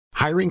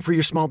Hiring for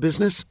your small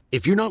business?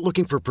 If you're not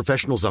looking for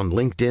professionals on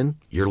LinkedIn,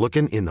 you're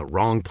looking in the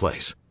wrong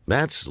place.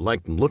 That's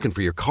like looking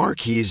for your car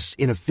keys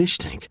in a fish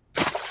tank.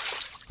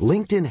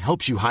 LinkedIn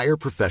helps you hire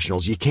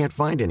professionals you can't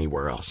find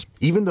anywhere else,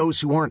 even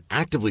those who aren't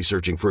actively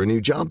searching for a new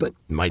job but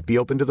might be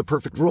open to the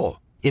perfect role.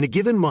 In a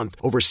given month,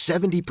 over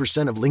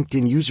 70% of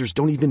LinkedIn users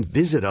don't even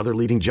visit other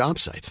leading job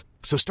sites.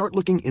 So start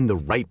looking in the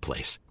right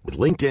place. With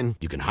LinkedIn,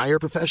 you can hire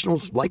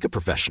professionals like a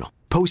professional.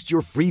 Post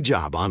your free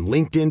job on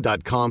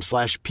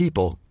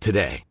linkedin.com/people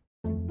today.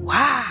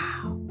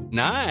 Wow.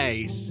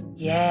 Nice.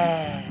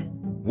 Yeah.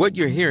 What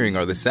you're hearing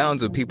are the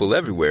sounds of people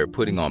everywhere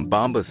putting on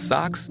Bombas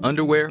socks,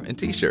 underwear, and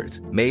T-shirts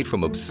made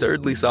from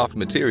absurdly soft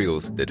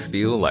materials that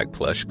feel like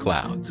plush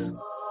clouds.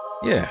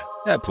 Yeah,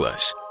 that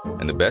plush.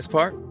 And the best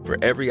part? For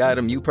every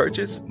item you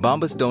purchase,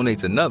 Bombas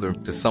donates another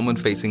to someone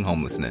facing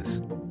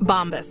homelessness.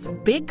 Bombas.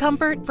 Big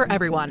comfort for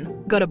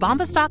everyone. Go to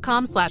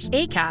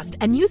bombas.com/ACAST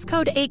and use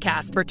code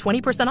ACAST for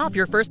 20% off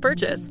your first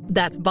purchase.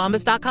 That's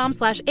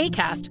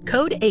bombas.com/ACAST.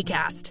 Code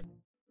ACAST.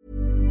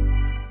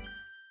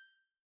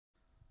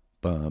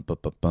 Bum, bum,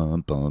 bum,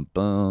 bum, bum,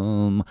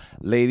 bum.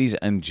 Ladies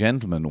and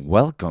gentlemen,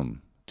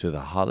 welcome to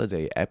the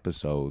holiday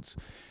episodes.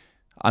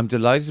 I'm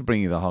delighted to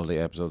bring you the holiday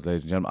episodes,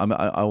 ladies and gentlemen.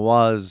 I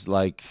was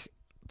like,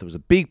 there was a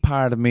big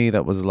part of me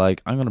that was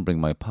like, I'm going to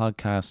bring my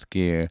podcast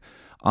gear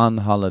on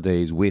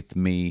holidays with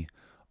me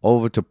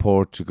over to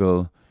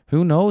Portugal.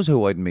 Who knows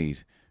who I'd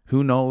meet?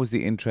 Who knows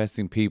the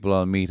interesting people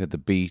I'll meet at the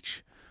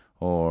beach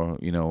or,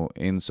 you know,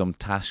 in some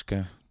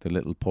tasca, the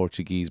little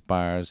Portuguese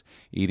bars,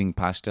 eating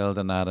pastel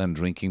de nata and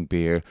drinking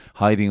beer,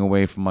 hiding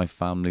away from my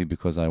family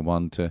because I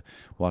want to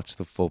watch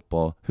the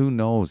football. Who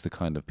knows the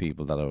kind of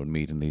people that I would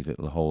meet in these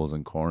little holes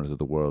and corners of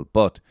the world.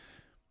 But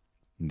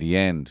in the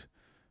end,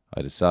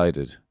 I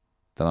decided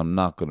that I'm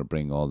not going to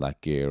bring all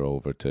that gear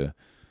over to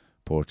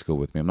Portugal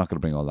with me. I'm not going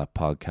to bring all that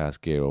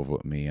podcast gear over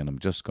with me, and I'm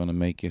just going to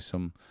make you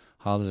some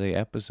holiday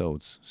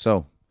episodes.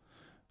 So,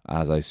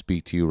 as I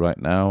speak to you right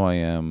now, I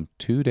am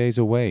 2 days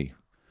away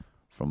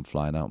from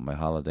flying out on my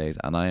holidays,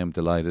 and I am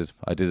delighted.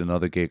 I did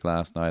another gig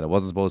last night. I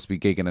wasn't supposed to be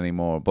gigging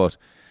anymore, but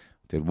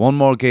did one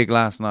more gig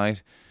last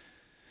night.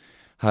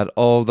 Had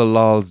all the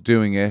lols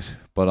doing it,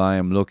 but I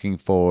am looking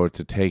forward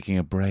to taking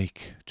a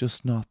break.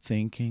 Just not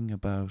thinking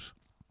about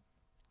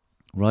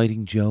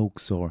writing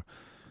jokes or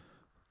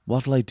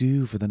what'll I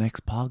do for the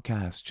next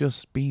podcast.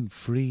 Just being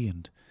free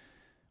and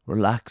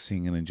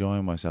relaxing and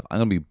enjoying myself. I'm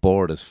going to be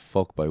bored as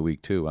fuck by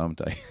week 2,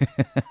 aren't I?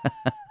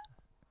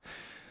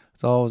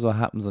 It's always what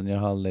happens on your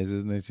holidays,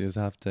 isn't it? You just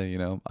have to, you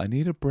know, I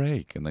need a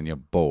break, and then you're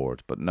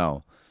bored. But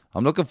no,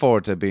 I'm looking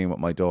forward to being with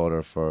my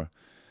daughter for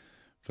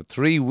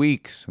 3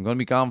 weeks. I'm going to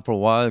be gone for a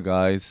while,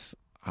 guys.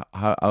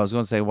 I was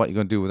going to say, what are you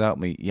going to do without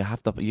me?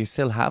 You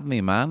still have me,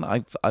 man.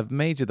 I've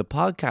made you the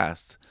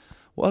podcast.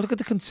 Well, look at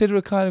the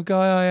considerate kind of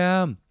guy I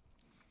am.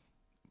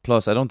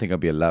 Plus, I don't think I'll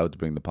be allowed to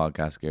bring the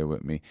podcast gear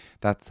with me.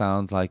 That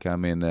sounds like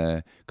I'm in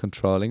a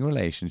controlling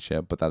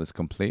relationship, but that is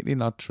completely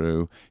not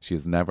true. She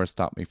has never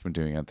stopped me from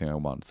doing anything I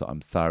want. So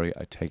I'm sorry.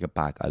 I take it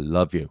back. I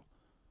love you.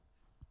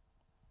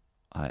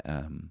 I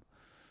am.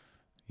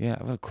 Yeah,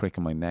 I've got a crick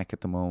in my neck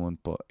at the moment,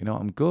 but, you know,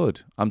 I'm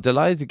good. I'm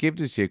delighted to give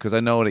this to you because I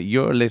know that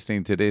you're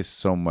listening to this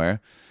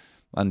somewhere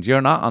and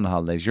you're not on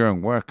holidays. You're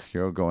in work.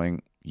 You're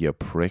going, you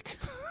prick.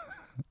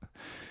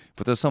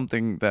 But there's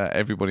something that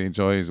everybody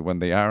enjoys when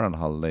they are on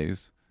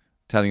holidays,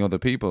 telling other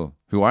people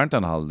who aren't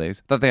on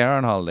holidays that they are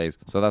on holidays.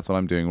 So that's what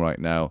I'm doing right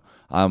now.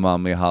 I'm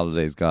on my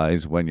holidays,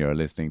 guys, when you're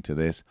listening to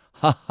this.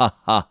 Ha ha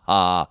ha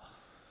ha.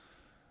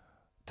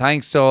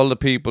 Thanks to all the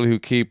people who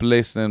keep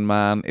listening,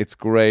 man. It's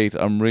great.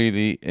 I'm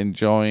really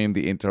enjoying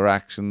the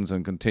interactions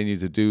and continue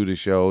to do the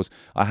shows.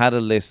 I had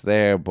a list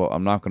there, but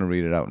I'm not going to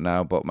read it out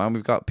now. But, man,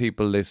 we've got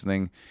people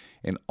listening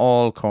in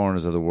all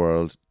corners of the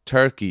world.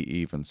 Turkey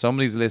even.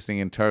 Somebody's listening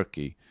in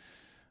Turkey.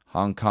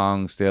 Hong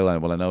Kong still,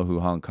 well, I know who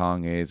Hong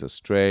Kong is,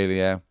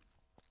 Australia,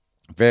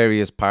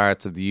 various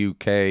parts of the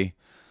UK,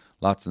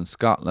 lots in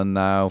Scotland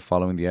now,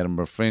 following the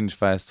Edinburgh Fringe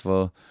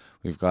Festival.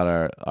 We've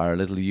got our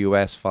little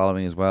US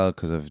following as well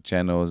because of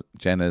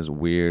Jenna's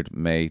weird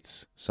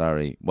mates.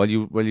 Sorry. Well,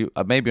 you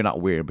maybe you're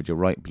not weird, but you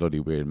write bloody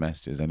weird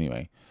messages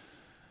anyway.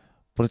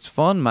 But it's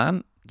fun,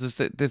 man.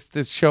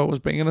 This show is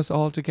bringing us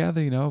all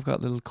together, you know. I've got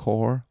a little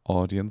core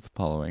audience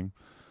following.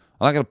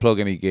 I'm not going to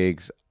plug any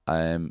gigs.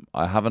 I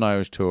have an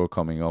Irish tour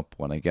coming up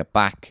when I get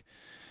back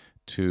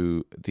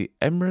to the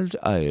Emerald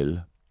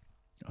Isle.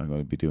 I'm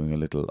going to be doing a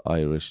little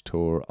Irish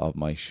tour of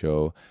my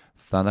show,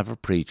 Son of a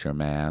Preacher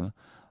Man.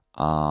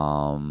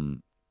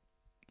 And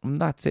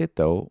that's it,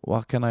 though.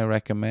 What can I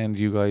recommend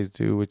you guys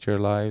do with your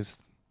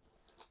lives?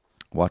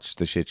 Watch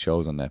the shit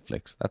shows on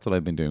Netflix. That's what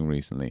I've been doing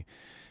recently.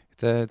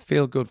 It's a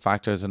feel-good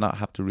factor to not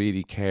have to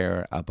really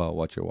care about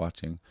what you're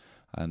watching.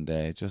 And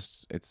it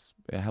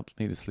helps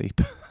me to sleep.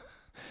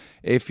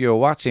 If you're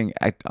watching,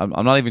 I'm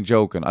not even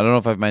joking. I don't know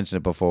if I've mentioned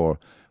it before,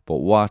 but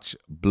watch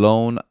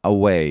Blown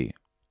Away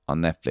on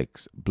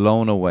Netflix.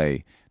 Blown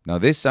Away. Now,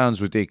 this sounds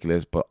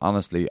ridiculous, but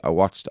honestly, I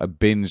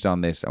binged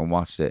on this and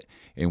watched it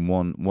in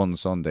one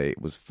Sunday.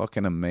 It was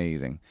fucking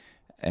amazing.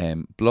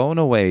 Blown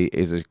Away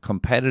is a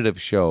competitive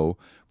show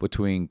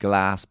between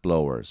glass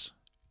blowers.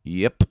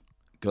 Yep,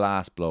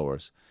 glass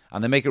blowers.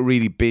 And they make it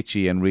really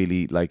bitchy and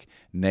really like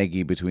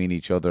neggy between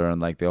each other,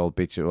 and like they all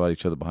bitch about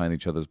each other behind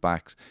each other's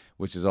backs,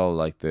 which is all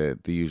like the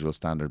usual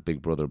standard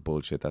Big Brother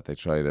bullshit that they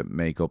try to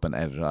make up and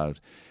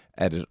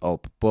edit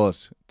up.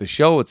 But the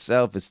show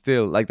itself is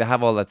still like, they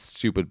have all that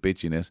stupid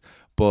bitchiness,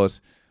 but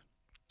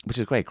which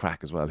is great crack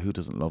as well. Who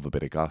doesn't love a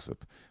bit of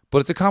gossip? But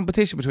it's a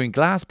competition between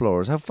glass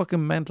blowers. How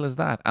fucking mental is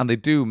that? And they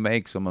do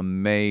make some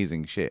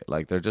amazing shit.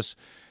 Like they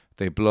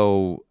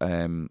blow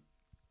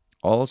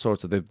all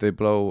sorts of they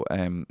blow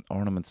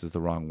ornaments is the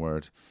wrong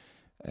word.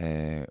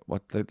 They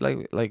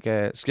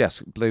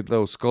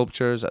blow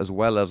sculptures as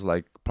well as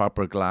like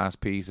proper glass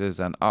pieces,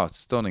 and it's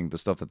stunning the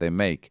stuff that they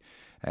make.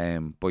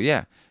 But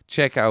yeah,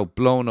 check out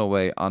Blown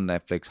Away on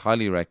Netflix.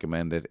 Highly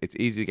recommend it. It's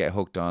easy to get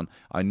hooked on.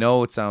 I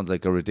know it sounds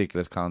like a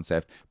ridiculous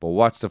concept, but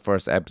watch the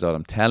first episode.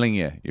 I'm telling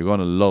you, you're going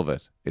to love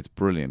it. It's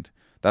brilliant.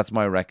 That's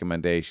my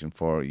recommendation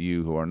for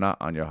you who are not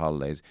on your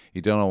holidays.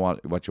 You don't know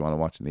what you want to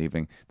watch in the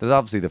evening. There's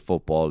obviously the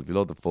football. If you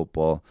love the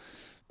football,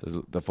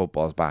 the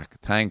football's back.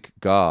 Thank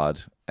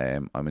God.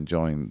 I'm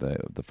enjoying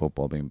the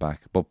football being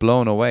back. But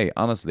Blown Away,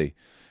 honestly,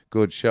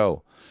 good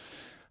show.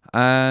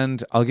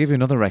 And I'll give you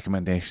another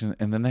recommendation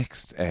in the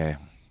next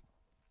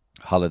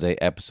holiday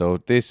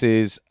episode. This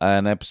is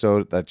an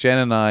episode that Jen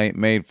and I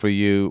made for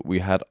you. We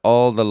had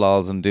all the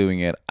lols in doing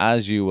it,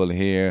 as you will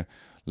hear.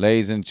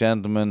 Ladies and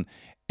gentlemen,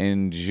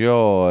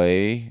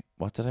 enjoy.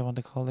 What did I want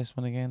to call this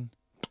one again?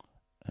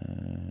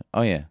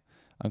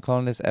 I'm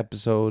calling this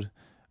episode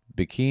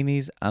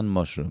Bikinis and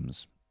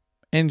Mushrooms.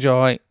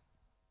 Enjoy.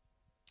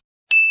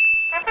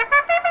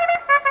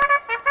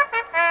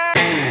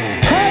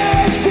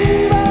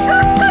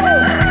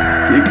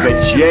 Keep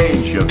the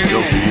change, you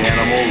filthy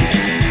animal.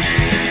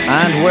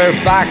 And we're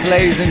back,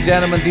 ladies and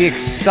gentlemen. The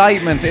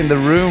excitement in the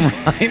room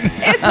right now.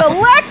 It's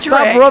electric.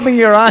 Stop rubbing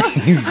your eyes.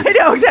 I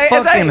know, exactly.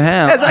 Fucking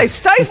hell. As I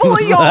stifle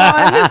a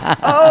yawn.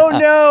 Oh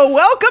no!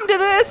 Welcome to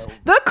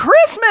the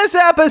Christmas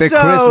episode.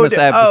 The Christmas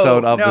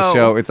episode of the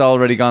show. It's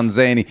already gone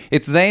zany.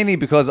 It's zany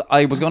because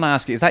I was going to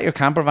ask you, is that your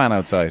camper van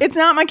outside? It's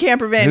not my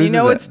camper van. Whose you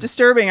know is what's it?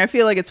 disturbing? I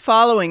feel like it's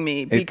following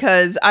me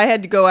because I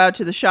had to go out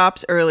to the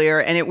shops earlier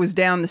and it was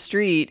down the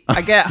street.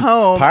 I get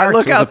home, I Parked?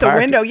 look Was out it the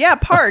parked? window. Yeah,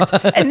 parked.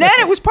 And then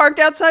it was parked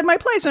outside my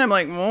place and I'm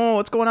like, oh,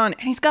 what's going on?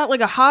 And he's got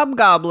like a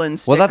hobgoblin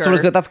sticker. Well, that's what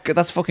it's good.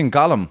 That's fucking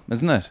Gollum,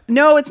 isn't it?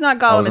 No, it's not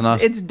Gollum. is it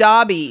not? It's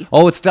Dobby.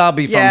 Oh, it's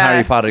Dobby from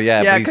Harry Potter.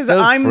 Yeah, but he's because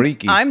still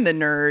freaky. I'm the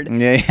nerd.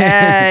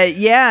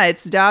 Yeah.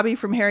 It's Dobby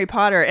from Harry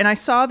Potter. And I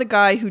saw the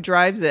guy who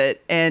drives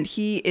it, and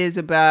he is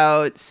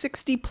about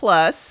 60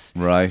 plus.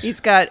 Right. He's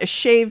got a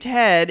shaved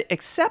head,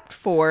 except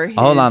for his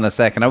Hold on a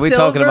second. Are we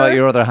talking about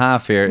your other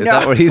half here? Is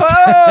that where he's?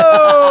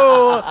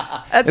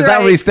 Oh, that's Is right.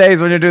 that where he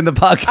stays when you're doing the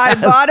podcast? I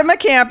bought him a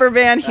camper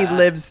van. He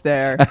lives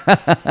there.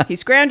 He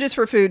scrounges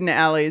for food in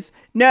alleys.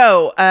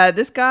 No,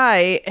 this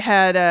guy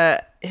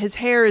had his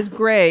hair is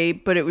gray,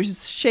 but it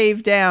was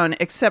shaved down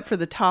except for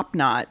the top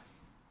knot.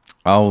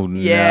 Oh no!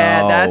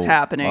 Yeah, that's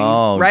happening.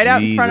 Right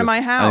out in front of my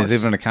And house. he's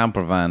living in a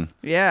camper van.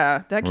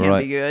 Yeah, that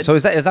can't be good. So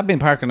is that been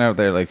parking out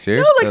there like no,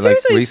 seriously? like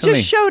seriously, it's recently?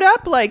 just showed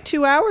up like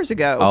 2 hours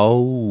ago. Oh,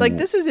 like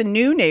this is a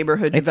new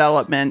neighborhood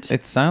development.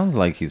 It sounds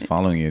like he's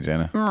following you,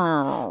 Jenna.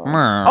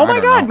 Oh my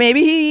God, maybe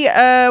he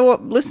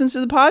listens to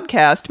the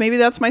podcast. Maybe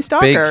that's my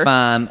stalker. Big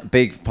fan,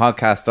 big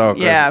podcast stalker.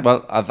 Yeah.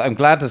 Well, I'm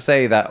glad to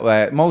say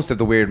that most of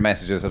the weird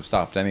messages have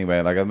stopped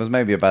anyway. Like it was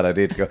maybe a bad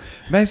idea to go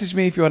message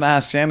me if you want to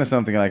ask Jenna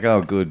something. Like,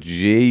 oh, good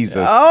Jesus.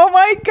 Oh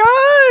my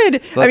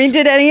God. I mean,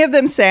 did any of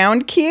them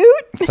sound cute?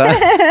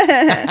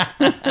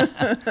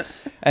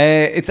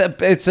 It's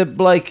a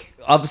like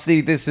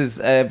obviously this is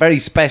very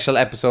special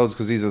episodes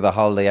because these are the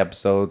holiday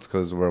episodes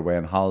because we're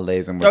wearing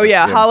holidays and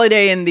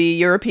holiday in the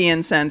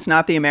European sense,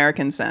 not the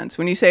American sense.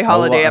 When you say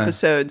holiday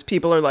episodes,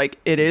 people are like,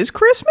 it is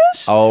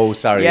Christmas? Oh,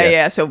 sorry. Yeah, yes.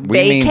 yeah. So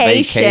We mean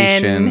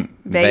vacation.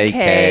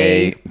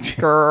 vacay.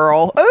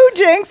 Girl. Oh,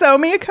 Jinx, owe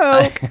me a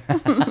Coke.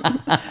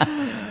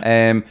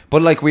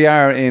 But like we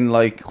are in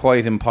like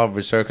quite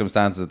impoverished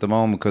circumstances at the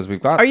moment because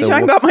we've got. Are you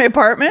talking about my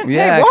apartment?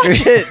 Yeah, Hey,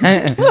 watch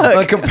it. Well,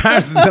 Look.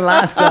 comparison to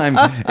last time,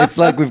 it's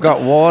like we've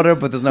got water,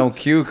 but there's no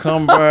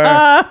cucumber.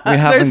 We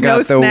haven't There's got no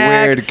the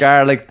snack. weird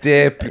garlic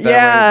dip. That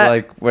Yeah, was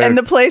like and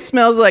the place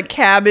smells like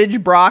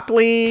cabbage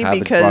broccoli Cabbage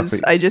because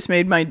broccoli. I just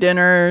made my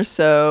dinner.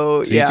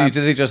 So yeah. You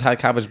literally just had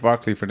cabbage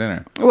broccoli for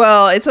dinner.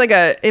 Well, it's like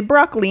a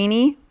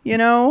broccolini, you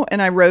know,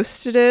 and I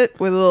roasted it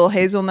with a little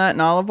hazelnut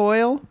and olive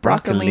oil.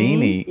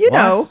 Broccolini? You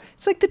know, What?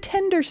 it's like the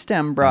tender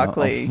stem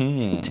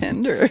broccoli.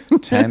 Tender.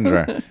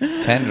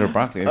 Tender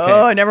broccoli. Okay.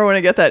 Oh, I never want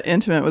to get that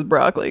intimate with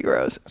broccoli.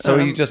 Gross. So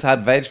you just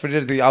had veg for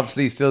dinner? You're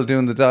obviously still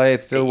doing the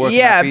diet, still working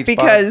Yeah, at Beach Bar?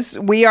 because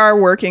we are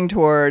working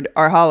toward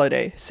our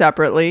holiday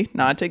separately,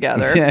 not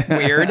together.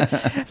 Weird.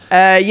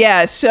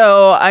 Yeah,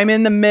 so I'm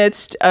in the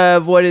midst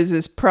of what is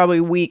this,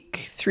 probably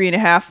week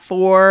 3.5,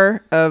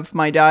 4 of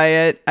my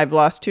diet. I've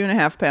lost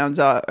 2.5 pounds,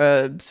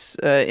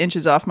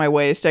 inches off my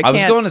waist. I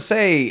was going to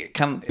say,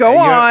 Go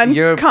on,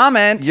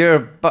 comment.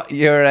 I'm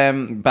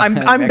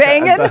I'm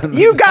banging.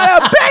 You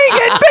got a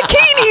banging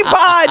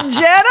pod,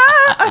 Jenna.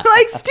 I'm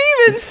like,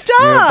 Steven,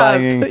 stop.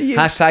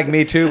 Hashtag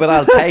me too, but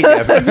I'll take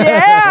it.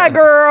 Yeah,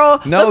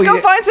 girl. No, Let's go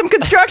find some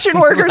construction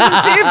workers and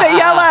see if they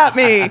yell at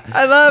me.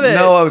 I love it.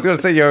 No, I was going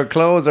to say your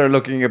clothes are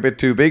looking a bit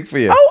too big for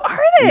you. Oh, are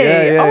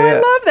they? Yeah, I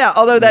love that.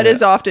 Although that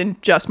is often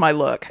just my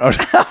look.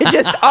 I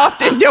just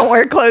often don't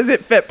wear clothes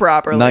that fit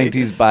properly.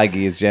 90s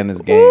baggy is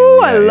Jenna's game.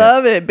 Ooh, I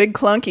love it. Big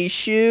clunky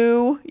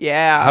shoe.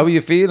 Yeah. How are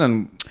you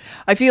feeling?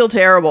 I feel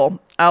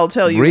terrible. I'll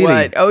tell you Really?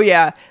 what. Oh,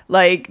 yeah.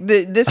 Like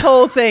this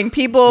whole thing,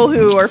 people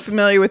who are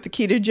familiar with the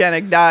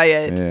ketogenic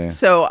diet. Yeah.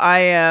 So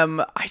I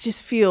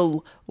just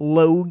feel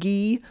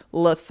logy,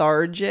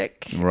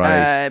 lethargic.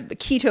 Right.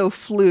 Keto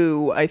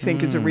flu, I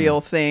think, is a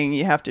real thing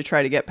you have to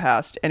try to get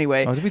past.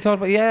 Anyway. Oh, did we talk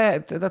about? Yeah.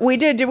 That's, We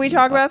did. Did we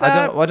talk about that?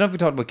 I don't know if we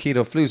talked about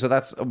keto flu. So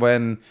that's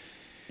when...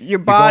 Your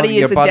body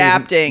is body's-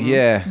 adapting,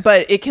 yeah.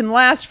 but it can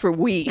last for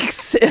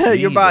weeks.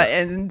 Your body,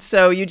 and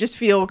so you just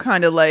feel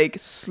kind of like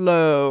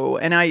slow,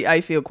 and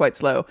I feel quite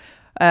slow.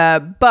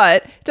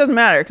 But it doesn't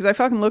matter because I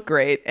fucking look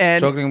great. And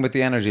struggling with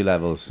the energy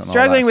levels. And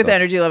struggling all that with stuff.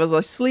 energy levels.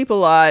 I sleep a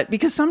lot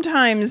because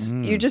sometimes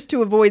you just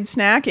to avoid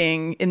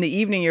snacking in the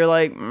evening. You're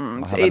like,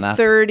 it's I'll have a nap.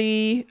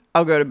 8:30.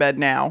 I'll go to bed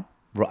now.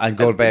 And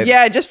go to bed.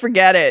 Yeah, just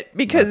forget it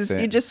because That's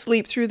it. you just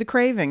sleep through the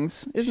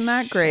cravings. Isn't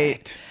that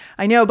great?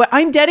 I know, but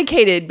I'm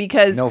dedicated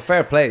because No,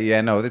 fair play. Yeah,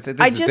 no, this is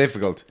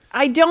difficult.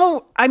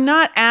 I'm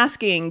not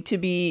asking to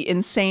be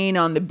insane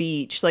on the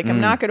beach. Like,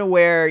 I'm not going to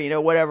wear,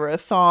 whatever, a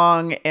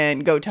thong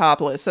and go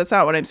topless. That's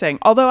not what I'm saying.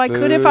 Although I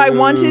could if I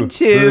wanted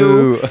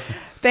to. Boo.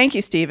 Thank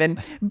you,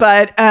 Stephen.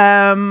 But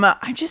I'm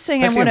just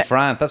saying Especially I want in to.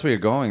 France, that's where you're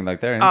going.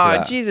 Like they're into Oh,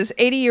 that. Jesus.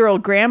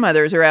 80-year-old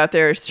grandmothers are out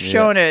there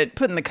showing it,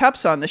 putting the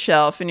cups on the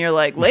shelf. And you're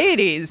like,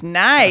 ladies,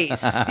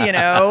 nice,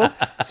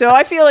 So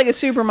I feel like a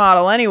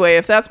supermodel anyway,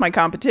 if that's my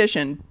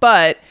competition.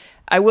 But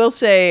I will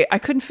say I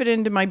couldn't fit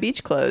into my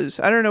beach clothes.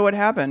 I don't know what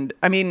happened.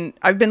 I mean,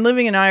 I've been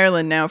living in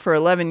Ireland now for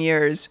 11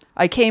 years.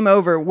 I came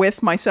over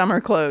with my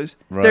summer clothes.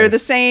 Right. They're the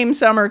same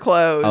summer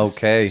clothes.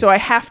 Okay. So I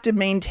have to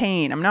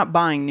maintain. I'm not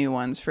buying new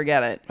ones.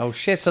 Forget it. Oh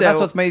shit! So that's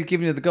what's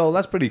giving you the goal.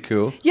 That's pretty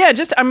cool. Yeah,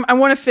 just I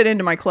want to fit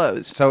into my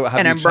clothes. So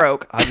and I'm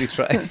broke. Have you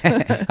tried?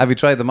 Have you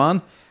tried them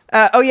on?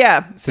 Oh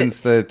yeah.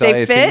 Since the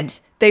they dieting?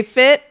 fit. They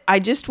fit. I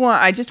just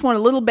want a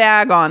little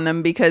bag on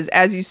them because,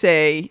 as you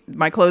say,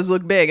 my clothes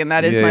look big, and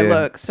that is my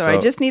look. So I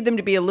just need them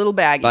to be a little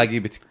baggy. Baggy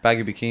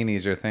bikini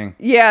is your thing.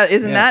 Yeah,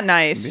 isn't that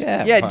nice?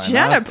 Yeah, fine.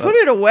 Jenna, Awesome. put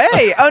it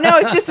away. Oh no,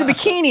 it's just a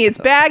bikini. It's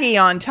baggy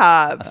on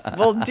top.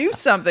 Well, do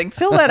something.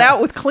 Fill that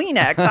out with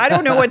Kleenex. I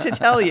don't know what to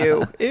tell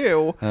you.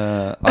 Ew.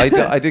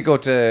 I did go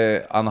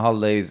on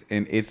holidays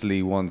in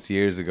Italy once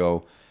years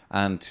ago.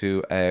 And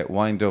to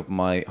wind up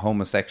my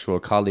homosexual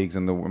colleagues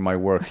in my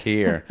work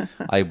here,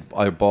 I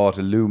bought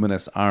a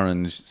luminous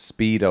orange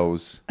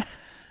Speedos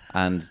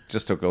and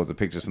just took loads of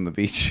pictures from the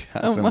beach.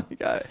 Oh my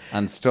God.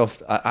 And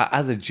stuffed,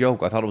 as a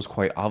joke, I thought it was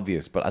quite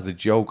obvious, but as a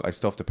joke, I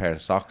stuffed a pair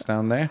of socks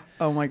down there.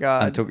 Oh my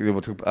God.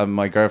 And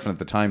my girlfriend at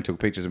the time took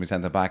pictures and we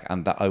sent them back,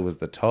 and that I was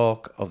the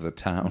talk of the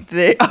town.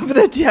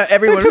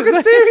 Everyone took was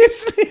it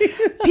seriously.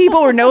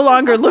 People were no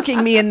longer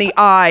looking me in the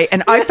eye,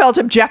 and I felt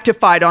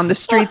objectified on the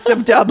streets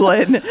of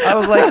Dublin. I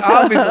was like,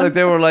 obviously,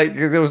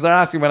 they're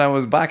asking when I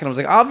was back, and I was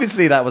like,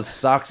 obviously that was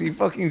socks. You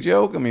fucking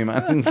joking me,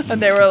 man.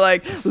 And they were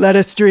like, let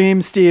us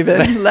dream,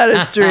 Stephen. Let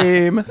us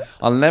dream.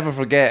 I'll never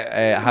forget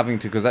having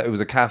to, because it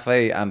was a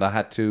cafe, and I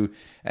had to,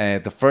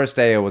 the first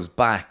day I was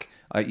back,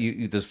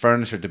 there's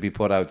furniture to be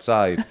put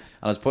outside, and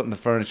I was putting the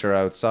furniture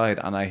outside,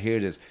 and I hear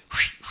this,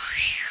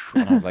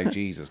 and I was like,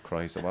 Jesus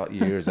Christ, what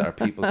years are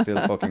people still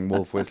fucking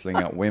wolf whistling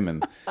at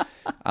women?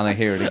 And I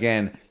hear it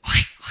again.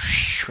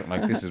 I'm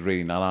like, this is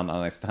really not on. And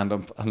I stand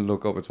up and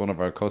look up. It's one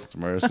of our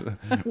customers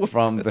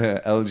from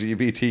the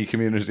LGBT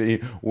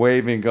community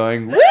waving,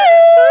 going, woo!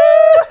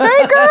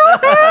 Hey, girl,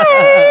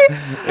 hey!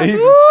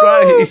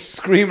 He's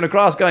screaming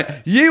across, going,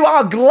 you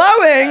are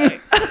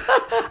glowing!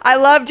 I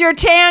loved your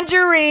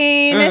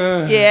tangerine.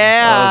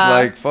 Yeah. I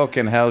was like,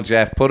 fucking hell,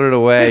 Jeff, put it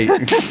away.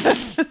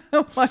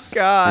 Oh my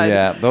God.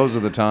 Yeah, those are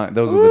the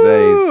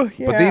days.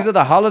 yeah. But these are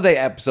the holiday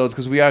episodes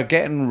because we are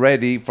getting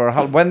ready for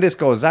when this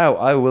goes out.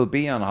 I will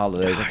be on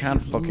holidays. I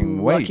can't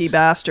fucking wait. Lucky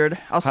bastard.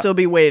 I'll still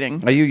be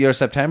waiting. Are you your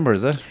September?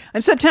 Is it?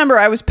 I'm September.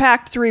 I was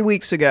packed 3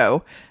 weeks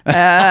ago.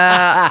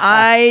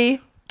 I'm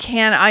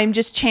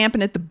just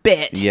champing at the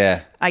bit.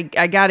 Yeah. I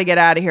got to get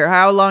out of here.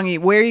 How long?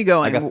 Where are you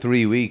going? I got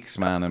 3 weeks,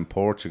 man, in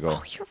Portugal.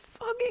 Oh, you're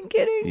fucking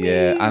kidding me.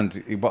 Yeah,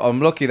 and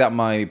I'm lucky that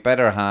my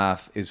better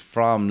half is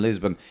from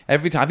Lisbon.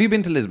 Every time, have you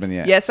been to Lisbon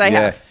yet? Yes, I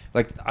have.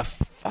 Like,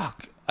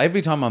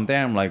 every time I'm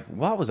there, I'm like,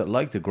 what was it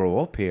like to grow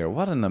up here?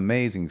 What an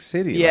amazing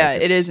city. Yeah, like,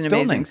 it's it is an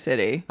stunning. amazing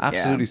city.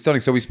 Absolutely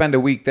stunning. So we spend a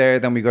week there,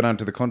 then we go down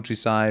to the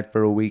countryside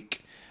for a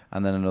week,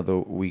 and then another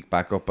week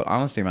back up. But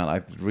honestly, man,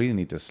 I really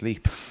need to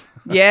sleep.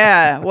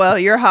 Yeah, well,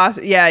 your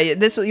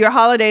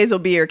holidays will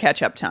be your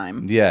catch-up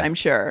time. Yeah. I'm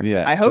sure.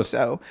 Yeah, I hope just-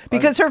 so.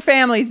 Because her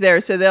family's there,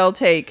 so they'll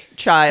take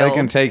child. They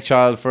can take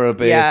child for a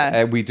bit.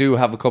 Yeah. We do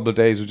have a couple of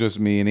days with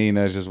just me and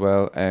Inez as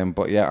well.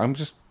 But yeah, I'm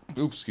just...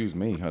 Oops, excuse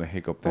me. I had a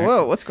hiccup there.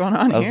 Whoa, what's going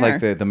on That here?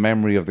 was like the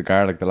memory of the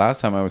garlic the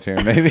last time I was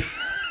here, maybe.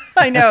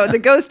 I know. The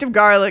ghost of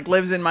garlic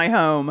lives in my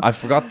home. I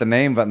forgot the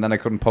name, but then I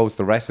couldn't post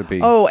the recipe.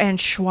 Oh, and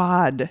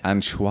schwad.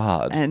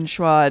 Anchois.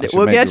 Anchois. should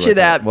We'll maybe get you write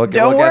that. We'll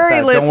Don't get worry,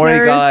 that. listeners. Don't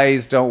worry,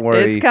 guys. Don't worry.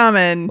 It's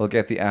coming. We'll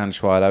get the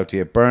anchois out to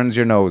you. It burns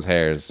your nose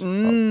hairs.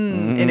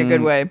 In a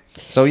good way.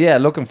 So yeah,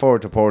 looking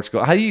forward to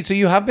Portugal. So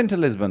you have been to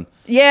Lisbon?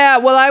 Yeah,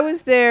 well, I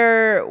was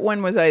there.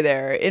 When was I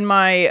there? In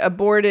my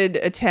aborted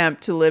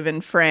attempt to live in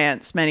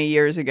France many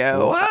years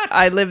ago. What?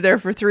 I lived there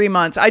for 3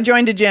 months. I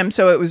joined a gym,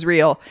 so it was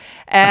real.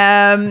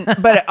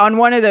 But on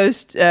one of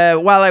those,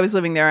 while I was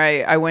living there,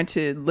 I went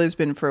to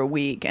Lisbon for a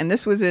week. And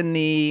this was in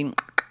the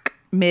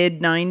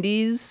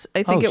mid-90s,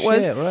 I think it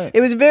was. Shit, right.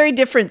 It was a very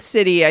different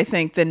city, I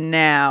think, than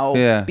now.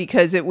 Yeah.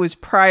 Because it was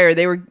prior.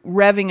 They were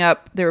revving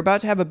up. They were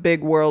about to have a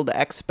big World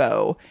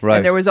Expo. Right.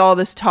 And there was all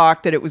this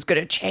talk that it was going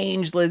to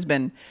change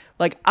Lisbon.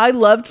 Like, I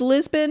loved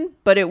Lisbon,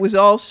 but it was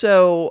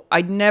also,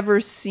 I'd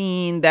never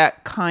seen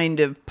that kind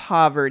of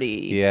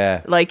poverty.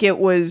 Yeah. Like, it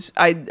was,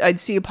 I'd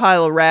see a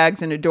pile of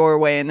rags in a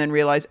doorway and then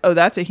realize, oh,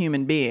 that's a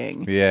human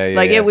being. Yeah.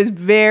 Like, it was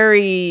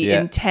very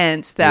Yeah.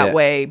 intense that Yeah.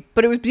 way,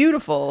 but it was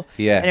beautiful.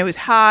 Yeah. And it was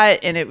hot,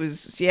 and it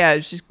was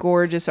just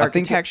gorgeous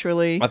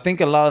architecturally. I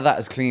think a lot of that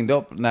is cleaned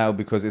up now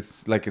because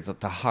it's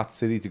the hot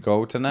city to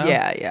go to now.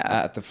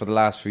 Yeah. For the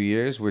last few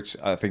years, which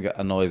I think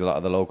annoys a lot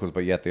of the locals,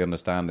 but yet they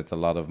understand it's a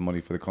lot of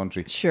money for the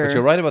country. Sure. But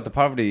you're right about the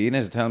poverty.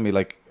 Ina's telling me,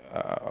 like,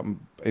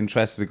 I'm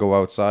interested to go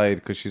outside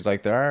because she's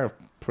like, there are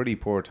pretty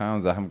poor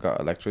towns that haven't got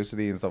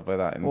electricity and stuff like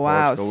that in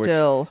Wow, Portugal,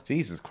 still. which,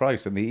 Jesus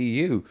Christ, in the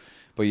EU.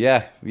 But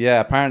yeah,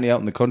 apparently out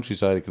in the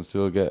countryside it can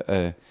still get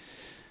a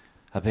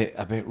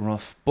bit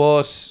rough.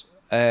 But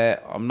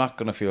I'm not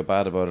going to feel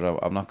bad about it.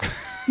 I'm not going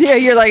Yeah,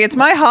 you're like, it's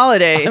my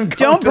holiday. going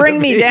Don't to bring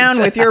the me beach. down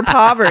with your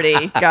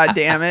poverty. God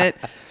damn it.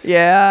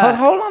 Yeah.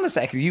 Hold on a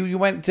second. You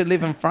went to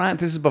live in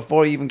France. This is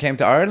before you even came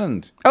to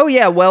Ireland. Oh,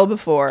 yeah, well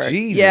before.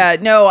 Jesus. Yeah,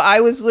 no,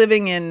 I was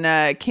living in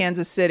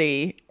Kansas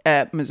City,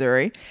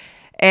 Missouri,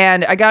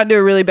 and I got into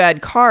a really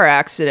bad car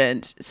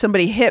accident.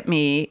 Somebody hit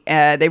me.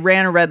 They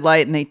ran a red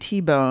light, and they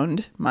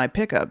T-boned my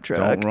pickup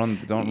truck.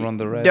 Don't run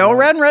the red. Don't light.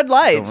 run red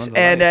lights. Don't run the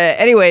And light.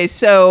 Anyway,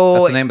 so...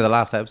 That's the name of the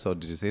last episode.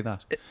 Did you see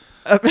that?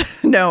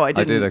 No, I I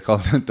didn't. did. I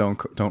called it "Don't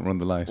Run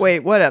the Light."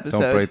 Wait, what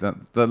episode? Don't break that.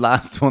 The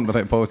last one that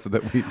I posted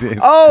that we did.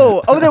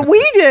 Oh, that we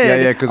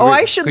did. Yeah. Because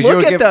I should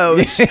look at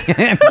those.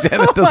 Jenna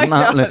Oh does my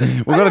not. God.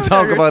 We're I going don't to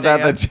talk about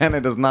that. understand. That Jenna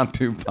does not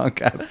do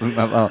podcasts and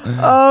that all.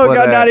 Oh, But,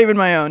 God, not even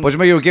my own. But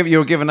you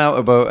were giving out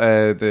about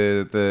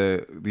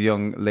the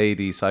young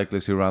lady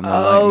cyclist who ran the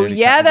light. Oh, nearly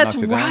yeah, that's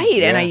knocked you down.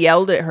 right. And I Yeah.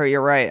 yelled at her.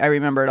 You're right. I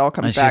remember it all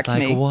comes And back she's to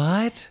like, me.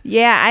 "What?"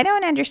 Yeah, I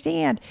don't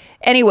understand.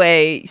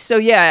 Anyway, so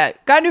yeah,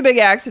 got into a big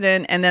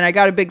accident, and then I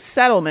got a big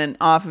settlement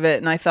off of it,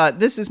 and I thought,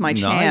 this is my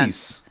Nice.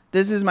 chance.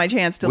 This is my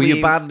chance to Were leave.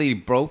 you badly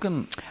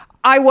broken?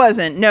 I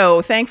wasn't.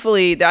 No,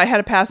 thankfully, I had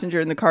a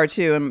passenger in the car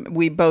too, and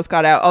we both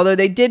got out. Although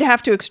they did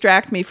have to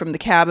extract me from the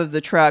cab of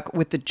the truck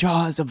with the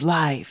jaws of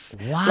life.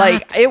 What?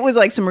 Like, it was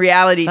like some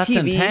reality That's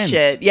TV intense.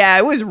 shit. Yeah,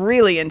 it was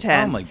really Oh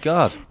intense. my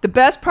God. The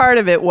best part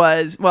of it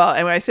was, well,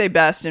 and when I say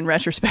best in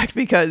retrospect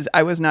because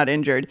I was not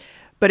injured,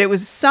 but it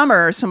was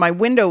summer, so my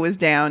window was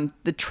down.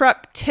 The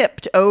truck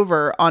tipped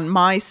over on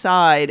my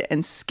side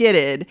and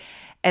skidded.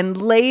 And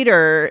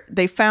later,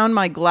 they found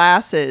my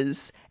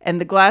glasses, and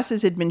the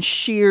glasses had been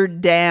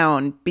sheared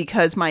down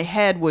because my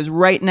head was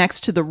right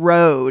next to the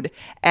road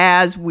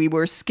as we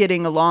were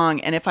skidding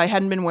along. And if I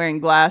hadn't been wearing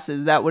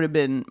glasses, that would have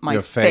been my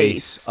Your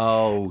face.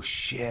 Oh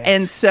shit.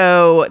 And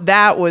so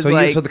that was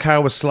so the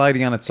car was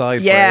sliding on its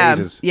side yeah,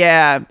 for ages.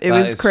 yeah, it That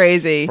was is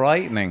crazy,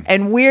 frightening.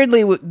 And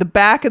weirdly, the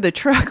back of the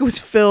truck was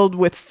filled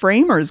with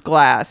framers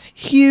glass,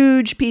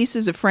 huge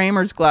pieces of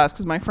framers glass,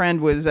 because my friend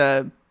was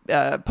a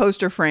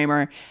poster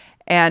framer.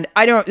 And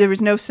there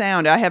was no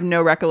sound. I have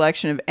no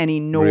recollection of any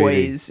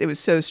noise. Really? It was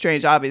so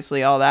strange.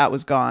 Obviously, all that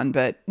was gone.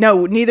 But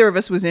no, neither of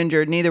us was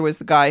injured. Neither was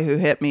the guy who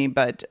hit me.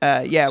 But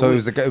yeah. So it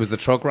was the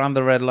truck ran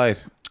the red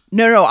light.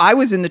 No, I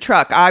was in the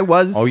truck. I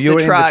was Oh, you the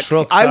were in the truck.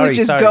 truck. I was Sorry,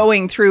 just sorry.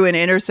 going through an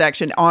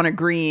intersection on a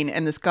green,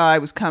 and this guy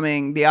was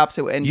coming the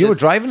opposite way. And You were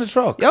just- driving the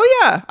truck. Oh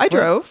yeah, I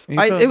drove. you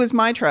drove? It was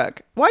my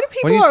truck. Why do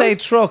people When you say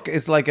always- truck,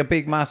 it's like a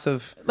big,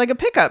 massive. like a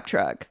pickup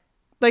truck?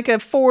 Like a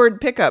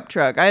Ford pickup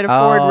truck. I had a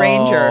Ford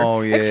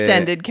Ranger yeah.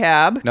 extended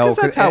cab. No, because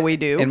that's how we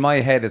do. In my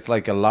head, it's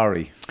like a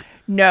lorry.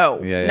 No,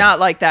 Yeah, yeah. not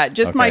like that.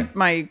 Just Okay.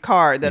 my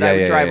car that I Yeah, would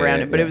yeah, drive yeah, around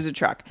yeah, in, but yeah. it was a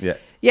truck. Yeah.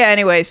 Yeah,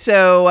 anyway,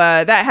 so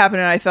that happened,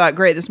 and I thought,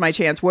 great, this is my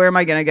chance. Where am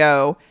I going to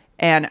go?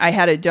 And I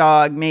had a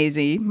dog,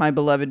 Maisie, my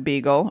beloved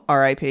beagle,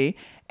 R.I.P.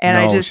 And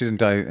no, I just she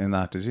didn't die in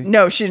that, did she?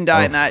 No, she didn't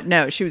die in that.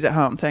 No, she was at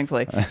home,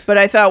 thankfully. But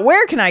I thought,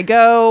 where can I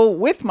go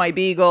with my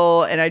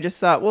beagle? And I just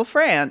thought, well,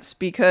 France,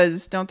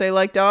 because don't they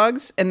like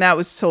dogs? And that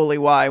was solely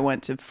why I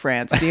went to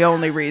France. The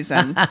only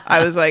reason.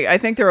 I was like, I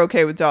think they're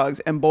okay with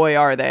dogs. And boy,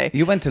 are they.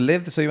 You went to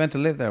live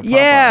there.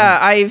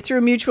 Yeah, through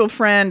a mutual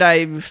friend,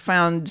 I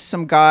found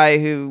some guy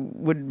who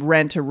would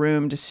rent a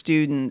room to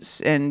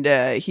students, and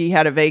he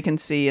had a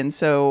vacancy. And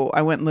so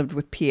I went and lived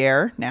with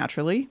Pierre,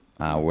 naturally.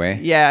 Ah, way.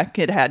 Yeah,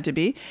 it had to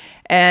be.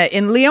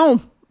 In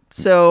Lyon.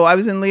 So I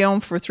was in Lyon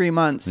for 3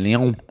 months.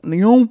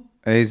 Lyon.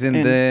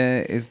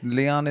 Is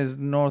Lyon is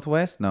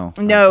northwest? No.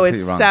 No, I'm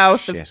it's completely wrong.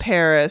 south Shit. of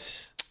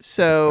Paris.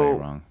 So, very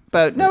wrong.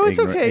 but That's no, very it's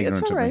okay. ignorant It's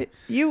of all me. right.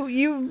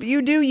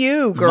 You do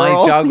you, girl.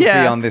 My geography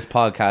yeah. on this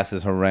podcast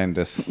is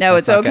horrendous. No,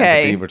 Let's it's not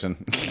get into okay.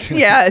 Beaverton.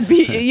 Yeah,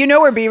 you know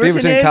where Beaverton,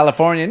 Beaverton, is?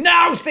 California.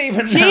 No,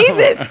 Stephen. no.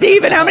 Jesus,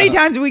 Stephen, how many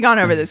times have we gone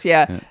over this?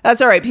 Yeah,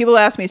 that's all right. People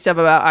ask me stuff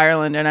about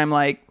Ireland, and I'm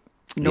like,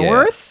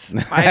 north?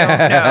 I don't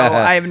know.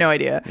 I have no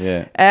idea.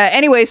 Yeah.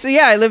 Anyway, so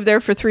yeah, I lived there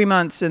for 3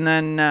 months and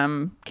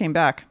then came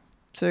back.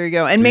 So there you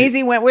go. And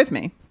Maisie went with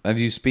me. And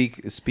do you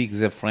speak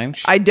the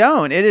French? I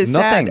don't. It is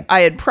Nothing. sad. I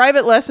had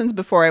private lessons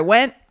before I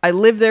went. I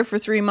lived there for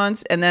 3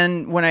 months, and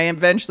then when I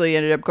eventually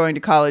ended up going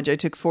to college, I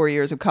took 4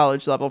 years of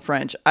college level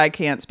French. I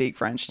can't speak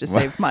French to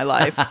save my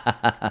life.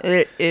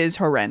 It is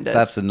horrendous.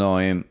 That's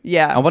annoying.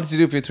 Yeah. And what did you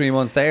do for your 3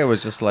 months there? It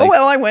was just like Oh,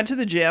 well, I went to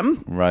the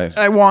gym. right.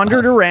 I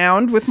wandered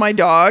around with my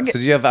dog. So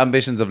do you have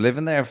ambitions of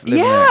living there?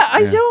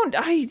 I don't.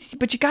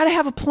 But you got to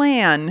have a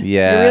plan.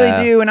 Yeah. You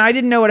really do. And I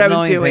didn't know what I was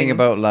Annoying doing. thing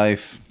about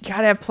life. You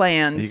got to have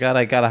plans. You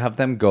gotta have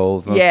them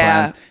goals. Those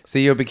Yeah. plans.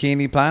 See your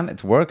bikini plan?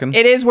 It's working.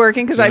 It is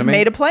working because Do you know I've what I mean?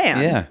 made a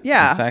plan. Yeah,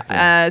 Yeah. exactly.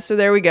 So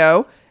there we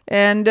go.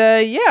 And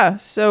yeah.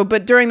 So,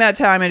 but during that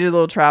time, I did a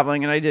little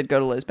traveling, and I did go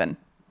to Lisbon.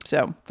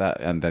 So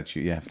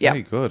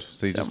Very good.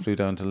 So you just flew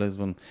down to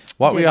Lisbon.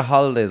 What were Did. your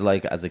holidays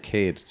like as a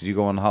kid? Did you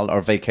go on holiday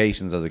or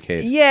vacations as a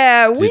kid?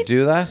 yeah, Did we you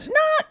do that?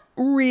 not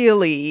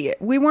really.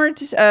 We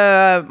weren't.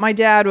 My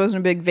dad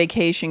wasn't a big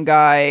vacation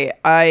guy.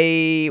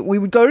 We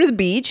would go to the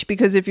beach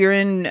because if you're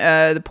in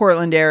the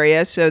Portland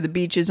area, so the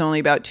beach is only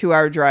about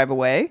 2-hour drive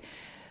away.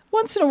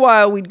 Once in a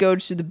while, we'd go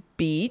to the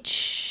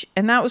beach,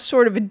 and that was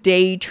sort of a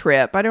day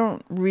trip. I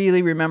don't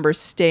really remember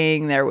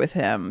staying there with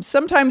him.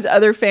 Sometimes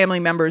other family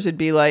members would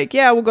be like,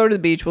 yeah, we'll go to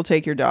the beach. We'll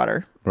take your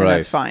daughter. And Right.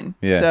 that's fine.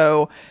 Yeah.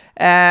 So,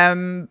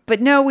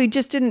 but no, we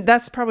just didn't.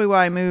 That's probably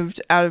why I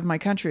moved out of my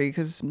country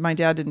because my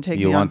dad didn't take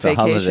You me on want a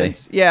holiday.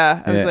 vacations.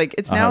 Yeah. I was Yeah, like,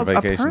 it's on now our a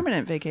vacation.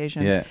 permanent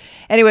vacation. Yeah.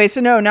 Anyway, so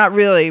no, not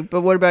really.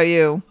 But what about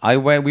you?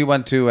 We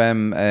went to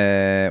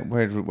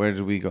where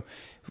did we go?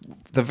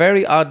 The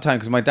very odd time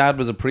because my dad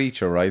was a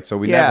preacher, right? So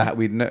we Yeah.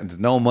 there's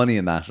no money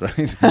in that,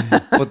 right?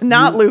 But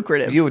Not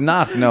lucrative. You would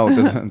not no.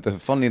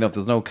 Funnily enough,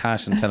 there's no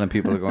cash in telling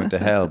people are going to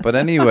hell. But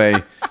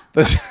anyway,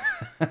 there's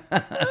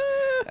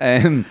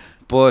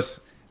but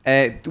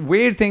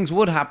weird things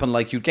would happen.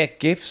 Like you'd get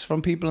gifts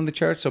from people in the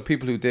church. So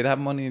people who did have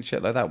money and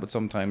shit like that would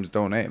sometimes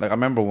donate. Like I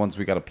remember once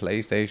we got a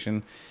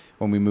PlayStation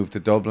when we moved to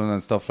Dublin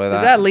and stuff like that.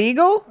 Is that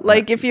legal?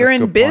 Like if you're that's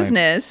a in good point.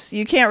 business,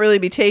 you can't really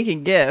be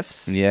taking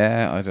gifts.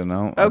 Yeah, I don't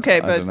know. Okay,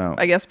 I but don't know.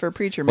 I guess for a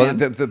preacher Well, man.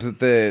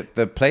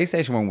 the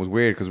PlayStation one was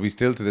weird because we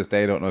still to this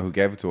day don't know who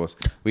gave it to us.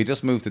 We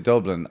just moved to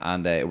Dublin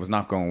and it was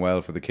not going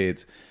well for the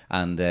kids.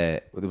 And there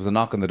was a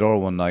knock on the door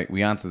one night.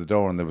 We answered the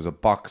door and there was a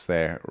box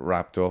there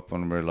wrapped up,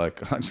 and we were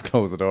like, I just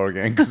closed the door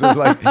again because I was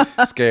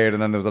like scared.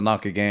 And then there was a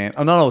knock again.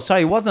 Oh no,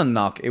 sorry, it wasn't a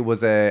knock. It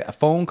was a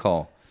phone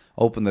call.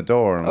 Opened the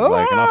door and was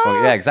like,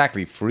 yeah,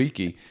 exactly,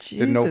 freaky.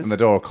 Didn't open Jesus. the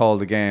door,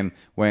 called again,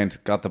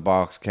 went, got the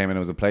box, came in, it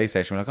was a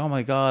PlayStation. We're like, oh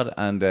my God.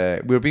 And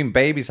we were being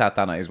babysat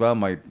that night as well.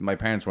 My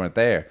parents weren't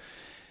there.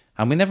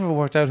 And we never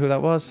worked out who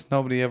that was.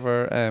 Nobody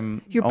ever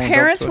Your owned up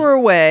parents to it. were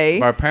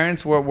away. Our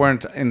parents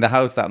weren't in the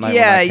house that night.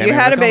 Yeah, when I came you in.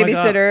 had We're a like, oh my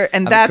God. babysitter,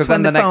 and that's 'cause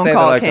when then the next phone day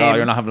call they're like, came. oh,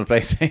 you're not having a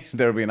PlayStation.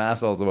 They were being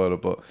assholes about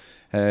it. But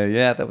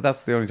yeah,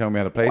 that's the only time we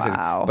had a PlayStation.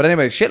 Wow. But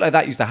anyway, shit like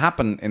that used to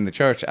happen in the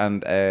church,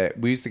 and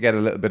we used to get a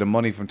little bit of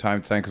money from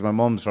time to time because my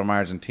mum's from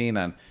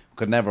Argentina and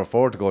could never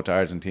afford to go to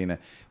Argentina.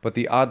 But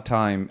the odd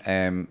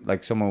time,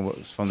 like someone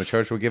was from the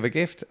church would give a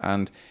gift,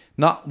 and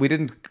we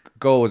didn't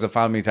go as a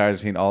family to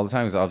Argentina all the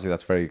time because obviously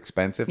that's very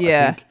expensive.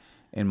 Yeah. I think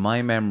in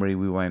my memory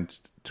we went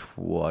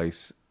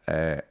twice,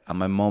 and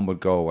my mum would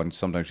go, and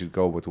sometimes she'd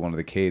go with one of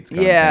the kids.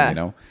 Kind of Yeah. thing,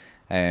 you know.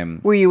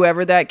 Were you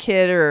ever that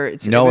kid, or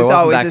it No, was it wasn't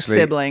always actually. a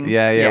sibling?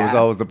 Yeah, it was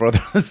always the brother.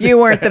 And You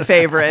weren't sister. the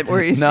favorite,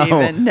 were you, No,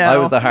 Stephen? No, I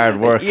was the hard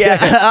work.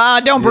 Yeah,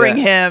 don't bring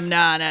Yeah. him.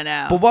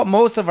 No. But what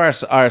most of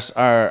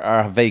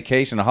our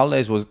vacation, our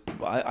holidays was,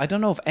 I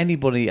don't know if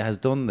anybody has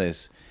done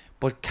this,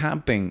 but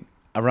camping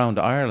around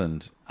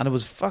Ireland, and it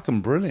was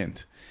fucking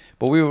brilliant.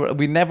 But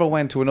we never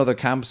went to another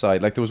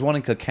campsite. Like there was one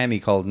in Kilkenny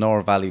called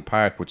Nor Valley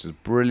Park, which is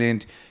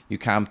brilliant. You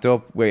camped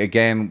up.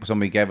 Again,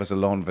 somebody gave us a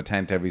loan of a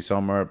tent every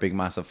summer, a big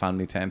massive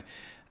family tent.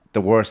 The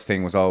worst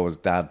thing was always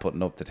Dad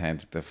putting up the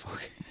tent.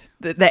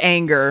 The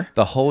anger.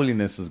 The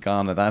holiness is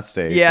gone at that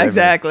stage. Yeah,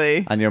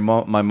 exactly. And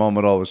my mum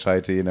would always try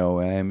to,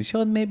 you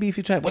should maybe if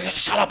you try. Well,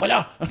 shut up, will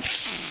you?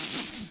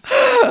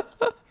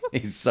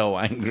 He's so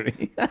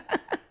angry.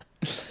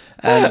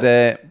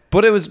 And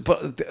but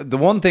the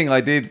one thing I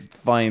did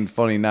find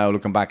funny now,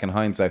 looking back in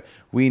hindsight,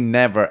 we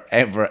never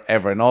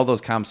ever in all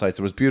those campsites,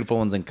 there was beautiful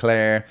ones in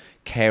Clare,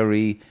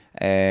 Kerry,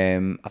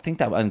 I think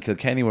that and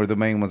Kilkenny were the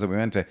main ones that we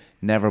went to.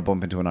 Never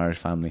bump into an Irish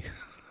family.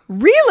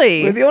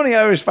 Really? We're the only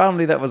Irish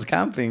family that was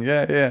camping.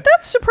 Yeah.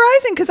 That's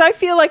surprising because I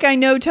feel like I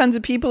know tons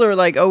of people who are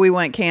like, oh, we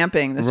went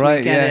camping this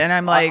weekend. And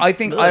I'm like, I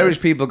think ugh. Irish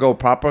people go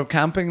proper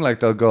camping. Like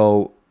they'll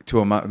go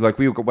to like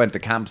we went to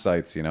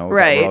campsites, that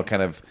Right. were all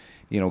kind of,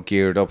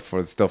 geared up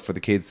for stuff for the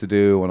kids to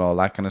do and all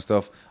that kind of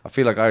stuff. I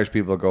feel like Irish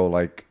people go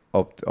like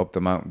up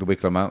the mountain, the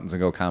Wicklow Mountains,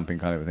 and go camping,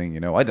 kind of a thing. You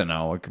know, I don't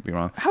know. I could be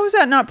wrong. How is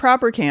that not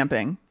proper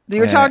camping? You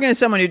were talking to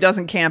someone who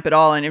doesn't camp at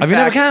all. And in Have fact,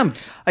 you never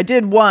camped? I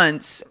did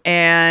once,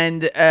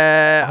 and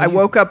I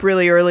woke up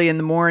really early in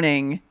the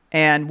morning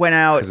and went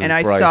out, and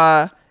I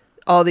saw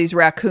all these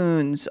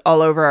raccoons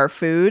all over our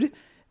food.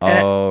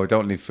 Oh,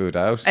 don't leave food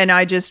out. And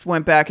I just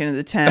went back into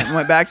the tent and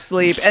went back to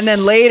sleep. And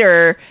then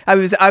later, I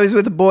was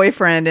with a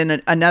boyfriend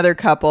and another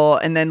couple.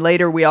 And then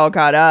later, we all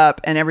got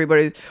up and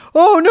everybody,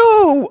 oh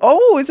no,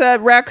 oh, is that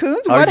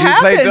raccoons? What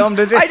happened? Play dumb,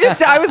 did you?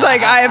 I was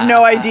like, I have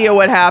no idea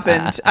what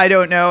happened. I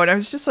don't know. And I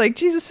was just like,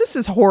 Jesus, this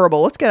is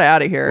horrible. Let's get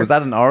out of here. Was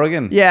that in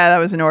Oregon? Yeah, that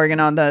was in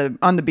Oregon on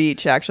the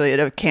beach, actually, at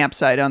a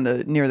campsite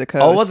near the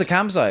coast. Oh, it was a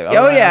campsite.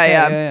 Oh, right.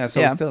 Yeah. So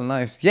it's still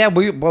nice. Yeah,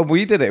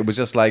 we did it. It was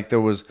just like there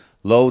was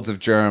loads of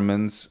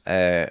Germans,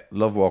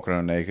 love walking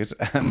around naked,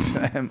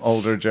 and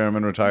older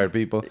German retired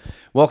people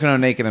walking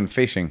around naked and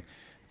fishing.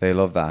 They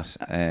love that.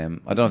 I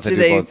don't know if they do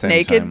both at the same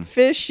naked time.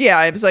 fish? Yeah,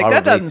 I was like, Probably.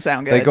 that doesn't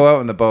sound good. They go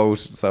out in the boat,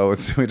 so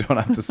we don't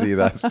have to see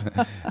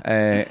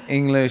that.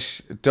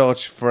 English,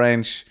 Dutch,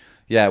 French.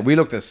 Yeah, we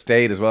looked at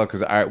state as well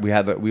because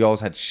we always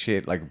had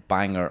shit like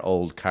banger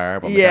old car.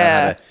 But my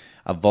dad had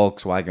a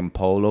Volkswagen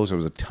Polo, so it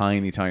was a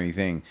tiny, tiny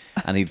thing,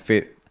 and he'd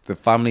fit the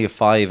family of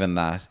 5 in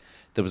that.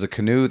 There was a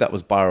canoe that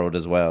was borrowed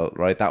as well,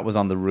 right? That was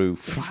on the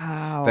roof.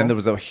 Wow. Then there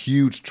was a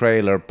huge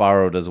trailer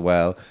borrowed as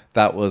well.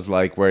 That was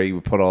like where you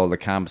would put all the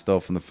camp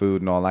stuff and the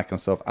food and all that kind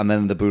of stuff. And then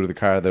in the boot of the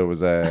car, there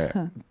was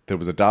a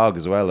dog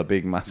as well, a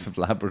big, massive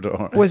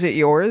Labrador. Was it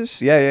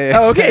yours? Yeah.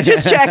 Oh, okay,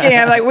 just checking.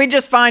 I'm like, we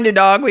just find a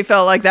dog. We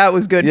felt like that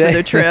was good for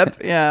the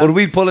trip. Yeah. But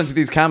we'd pull into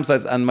these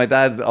campsites, and my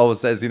dad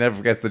always says he never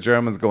forgets the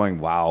Germans going,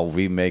 wow,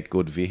 we make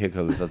good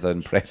vehicles. That's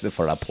impressive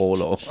for a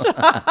Polo.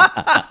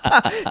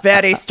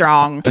 Very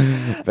strong.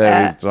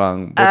 Very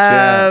strong.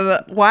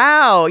 But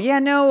wow. Yeah,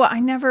 no,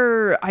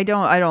 I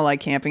don't like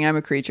camping. I'm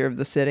a creature of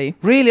the city.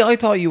 Really? I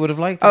thought you would have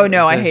liked that. Oh,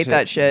 no, I hate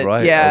that shit.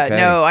 Right, yeah, okay.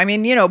 no, I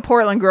mean,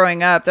 Portland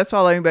growing up, that's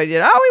all anybody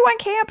did. Oh, we went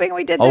camping,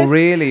 we did this. Oh,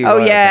 really? Oh,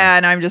 Right, yeah, okay.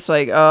 and I'm just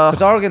like, oh.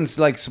 Because Oregon's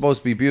like supposed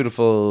to be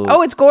beautiful.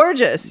 Oh, it's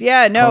gorgeous.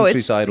 Yeah, no, it's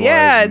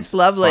countryside-wise it's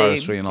lovely.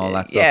 Forestry and all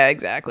that stuff. Yeah,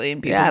 exactly.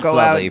 And people Yeah, it's go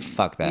lovely. out.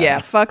 Fuck that.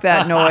 Yeah, fuck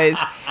that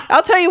noise.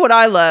 I'll tell you what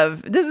I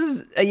love. This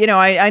is,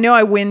 I know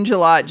I whinge a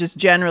lot just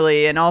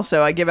generally, and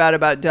also I give out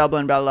about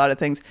Dublin about a lot of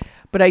things,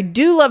 but I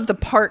do love the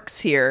parks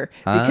here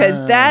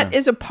because that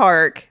is a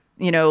park.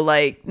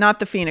 Like not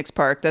the Phoenix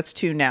Park, that's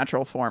too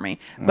natural for me.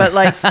 But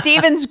like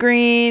Stevens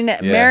Green,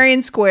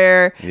 Marion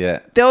Square,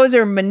 those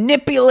are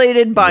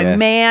manipulated by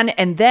man,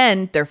 and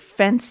then they're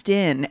fenced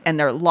in and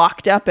they're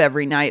locked up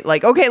every night.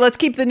 Like, okay, let's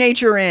keep the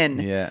nature in.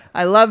 Yeah.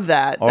 I love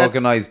that.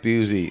 Organized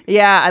beauty.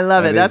 Yeah, I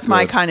love it. That That's is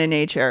my good. kind of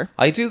nature.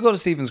 I do go to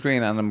Stevens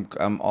Green, and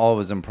I'm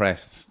always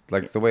impressed.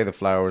 Like the way the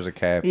flowers are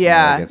kept.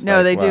 Yeah, it's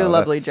no, like, they do a wow,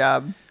 lovely that's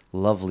job.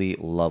 Lovely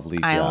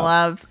job. I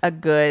love a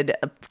good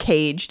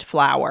caged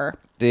flower.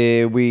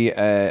 The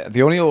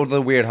only other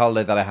weird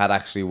holiday that I had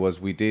actually was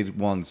we did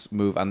once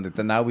move, and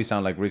now we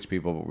sound like rich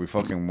people, but we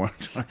fucking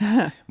weren't.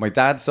 My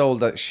dad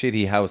sold that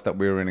shitty house that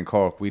we were in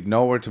Cork. We'd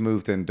nowhere to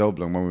move to in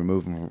Dublin when we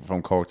moved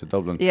from Cork to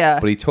Dublin. Yeah.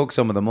 But he took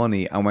some of the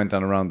money and went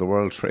on a round the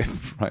world trip,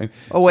 right?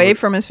 Away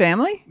from his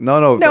family?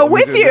 No,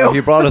 with you.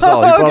 He brought us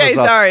all. Okay,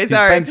 sorry. He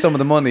spent some of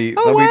the money.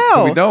 Oh, so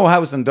wow. we no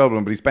house in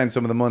Dublin, but he spent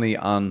some of the money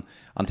on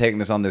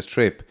taking us on this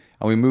trip.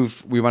 And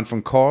we went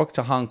from Cork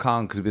to Hong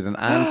Kong because we had an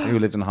aunt who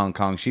lived in Hong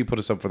Kong. She put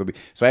us up for the week.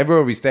 So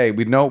everywhere we stayed,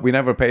 we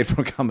never paid for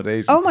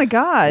accommodation. Oh my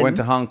God. Went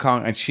to Hong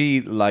Kong, and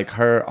she, like,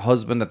 her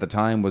husband at the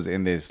time was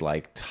in this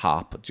like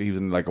he was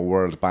in like a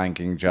world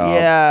banking job.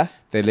 Yeah.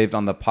 They lived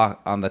on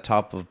the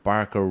top of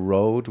Barker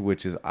Road,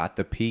 which is at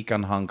the peak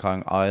on Hong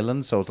Kong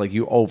Island. So it's like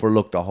you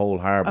overlook the whole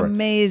harbour.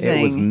 Amazing.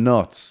 It was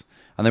nuts.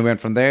 And then we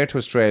went from there to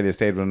Australia,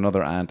 stayed with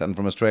another aunt, and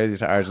from Australia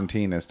to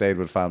Argentina, stayed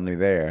with family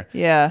there.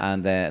 Yeah.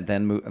 And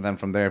then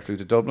from there flew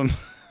to Dublin.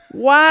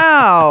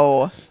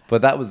 Wow.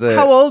 But that was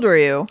How old were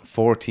you?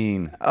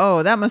 14.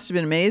 Oh, that must have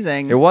been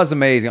amazing. It was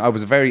amazing. I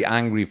was a very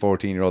angry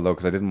 14-year-old though,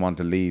 because I didn't want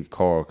to leave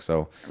Cork.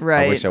 So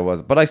Right. I wish I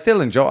was. But I still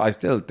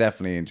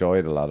definitely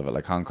enjoyed a lot of it.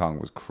 Like Hong Kong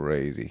was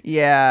crazy.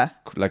 Yeah.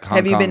 Like Hong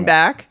Have you Kong, been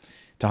back?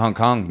 to Hong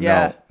Kong?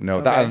 Yeah. No.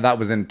 Okay. That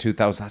was in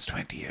 2000. That's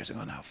 20 years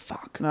ago now.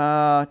 Fuck.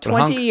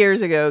 20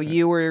 years ago,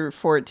 you were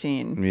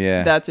 14.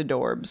 Yeah. That's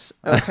adorbs.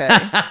 Okay.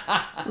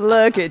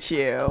 Look at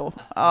you.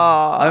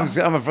 Oh.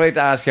 I'm afraid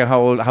to ask you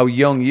how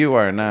young you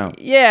are now.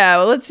 Yeah,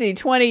 well, let's see.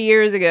 20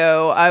 years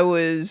ago, I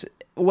was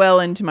well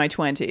into my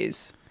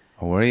 20s.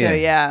 Oh, were you? So,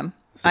 yeah.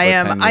 So about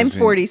 10 years I'm between-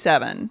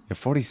 47. You're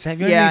 47?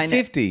 You're Yeah, only I know.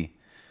 50.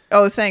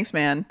 Oh, thanks,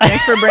 man.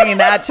 Thanks for bringing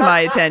that to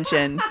my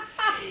attention.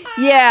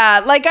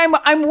 Yeah, like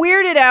I'm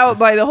weirded out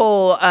by the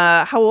whole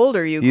how old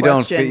are you You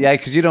question. don't feel, yeah,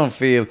 because you don't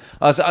feel,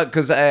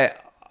 because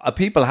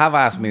people have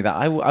asked me that.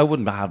 I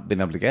wouldn't have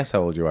been able to guess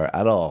how old you are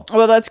at all.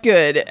 Well, that's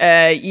good.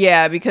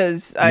 Yeah,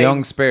 because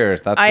Young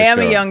spirit. That's I for am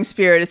sure. a young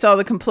spirit. It's all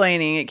the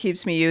complaining. It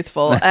keeps me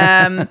youthful.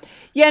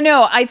 Yeah,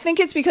 no, I think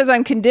it's because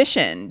I'm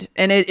conditioned.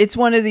 And it's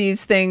one of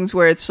these things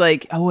where it's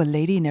like, oh, a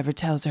lady never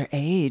tells her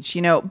age,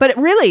 you know. But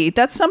really,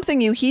 that's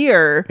something you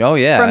hear Oh,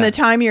 yeah. from the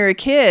time you're a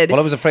kid. Well,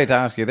 I was afraid to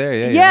ask you there.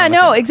 Yeah. Yeah,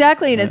 no, no,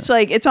 exactly. And it's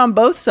like, it's on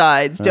both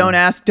sides. Don't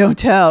ask, don't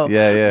tell.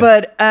 Yeah, yeah.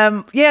 But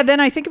yeah, then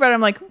I think about it.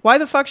 I'm like, why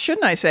the fuck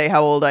shouldn't I say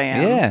how old I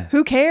am? Yeah.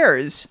 Who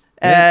cares?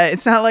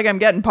 It's not like I'm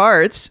getting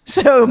parts,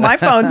 so my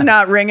phone's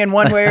not ringing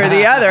one way or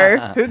the other.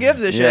 Who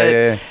gives a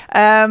shit?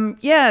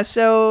 Yeah.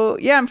 So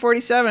I'm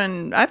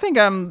 47. I think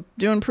I'm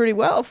doing pretty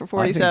well for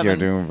 47. I think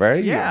you're doing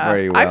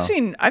very well. I've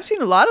seen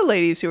a lot of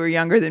ladies who are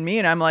younger than me,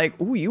 and I'm like,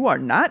 ooh, you are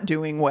not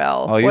doing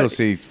well. Oh, you'll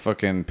see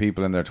fucking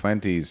people in their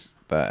 20s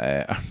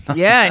that are not.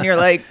 Yeah, and you're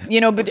like, you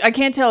know, but I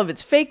can't tell if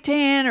it's fake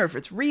tan or if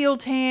it's real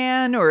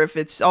tan or if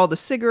it's all the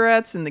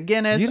cigarettes and the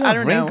Guinness. You don't I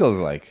have don't wrinkles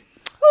know. like.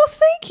 Oh,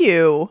 thank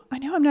you. I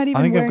know I'm not even.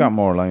 I think wearing... I've got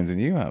more lines than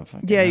you have.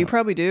 Yeah, you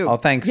probably do. Oh,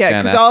 thanks,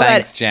 yeah, Jenna. All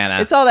Thanks, that, Jenna.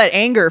 It's all that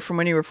anger from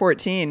when you were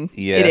 14.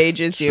 Yes, it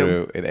ages true.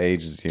 you. It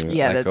ages you.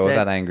 Yeah, that's it.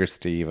 That anger,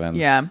 Stephen.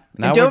 Yeah.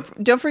 Now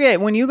And don't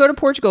forget, when you go to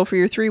Portugal for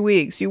your 3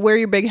 weeks, you wear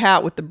your big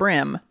hat with the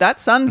brim.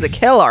 That sun's a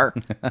killer.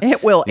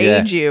 It will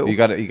age you. You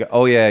got it.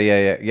 Oh yeah.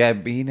 Yeah,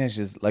 Inês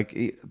is like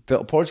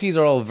the Portuguese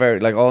are all very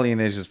like all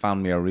Inês's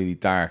family are really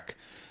dark.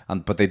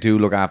 But they do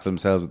look after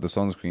themselves with the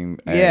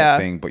sunscreen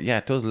thing. But yeah,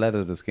 it does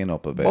leather the skin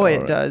up a bit. Boy,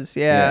 it does.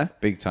 Yeah.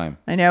 Big time.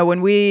 I know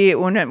when we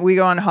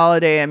go on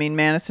holiday, I mean,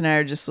 Manus and I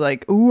are just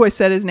like, ooh, I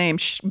said his name.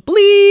 Shh,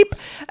 bleep.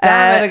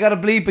 Damn it, I got to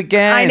bleep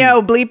again. I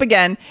know, bleep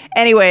again.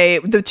 Anyway,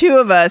 the two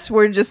of us,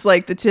 we're just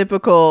like the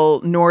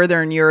typical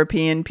Northern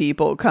European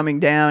people coming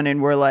down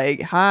and we're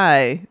like,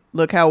 hi,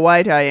 look how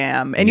white I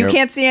am. And you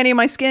can't see any of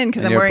my skin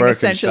because I'm wearing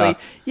essentially,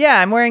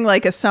 I'm wearing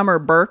like a summer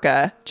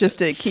burqa just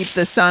to keep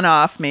the sun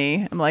off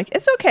me. I'm like,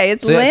 it's okay.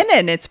 It's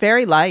linen. It's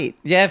very light.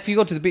 Yeah, if you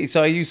go to the beach,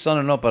 so are you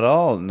sunning up at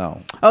all?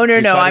 No. Oh,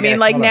 no. I mean,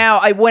 like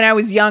now, when I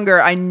was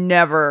younger, I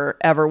never,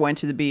 ever went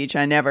to the beach.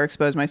 I never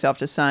exposed myself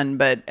to sun.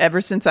 But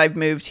ever since I've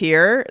moved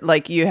here,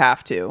 like you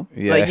have to.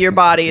 Yeah. Like your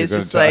body is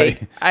You're just gonna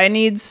like, I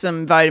need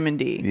some vitamin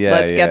D. Yeah,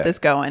 Let's get this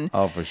going.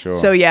 Oh, for sure.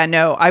 So yeah,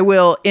 no, I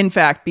will in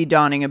fact be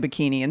donning a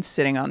bikini and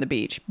sitting on the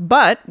beach,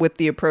 but with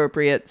the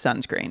appropriate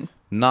sunscreen.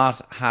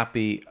 Not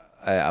happy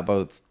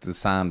about the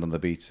sand on the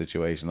beach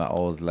situation. That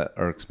always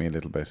irks me a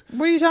little bit.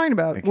 What are you talking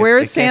about? Where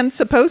is sand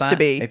supposed to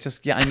be? It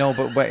just, I know,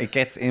 but it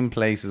gets in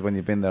places when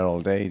you've been there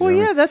all day. Well,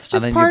 yeah, that's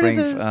just part of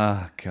the...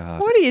 Oh,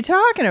 God. What are you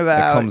talking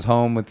about? It comes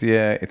home with you.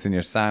 It's in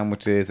your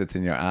sandwiches. It's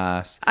in your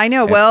ass. I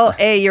know. Well,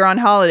 A, you're on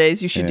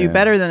holidays. You should do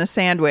better than a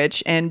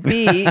sandwich. And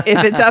B,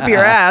 if it's up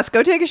your ass,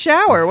 go take a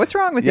shower. What's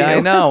wrong with you? Yeah, I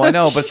know.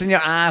 But it's in your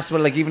ass.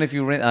 But like, even if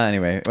you...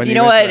 anyway. You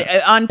know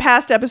what? On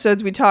past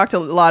episodes, we talked a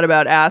lot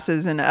about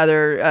asses and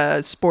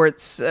other sports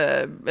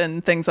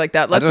and things like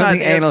that. I don't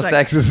think anal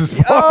sex is a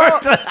sport.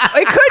 Oh,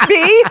 it could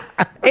be.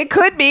 It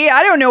could be.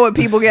 I don't know what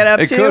people get up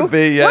to. It could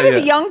be, yeah. What are the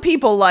young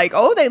people like?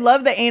 Oh, they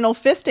love the anal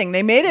fisting.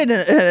 They made it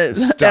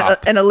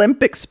an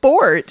Olympic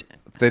sport.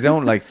 They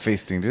don't like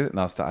fisting, do they?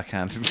 No, stop. I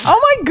can't.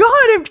 Oh my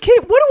God, I'm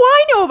kidding. What do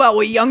I know about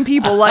what young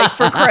people like,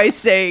 for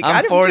Christ's sake?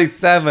 I'm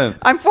 47.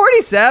 I'm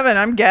 47,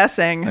 I'm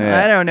guessing.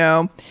 Yeah. I don't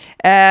know.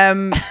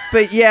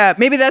 But yeah,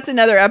 maybe that's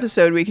another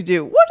episode we could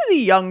do. What do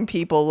the young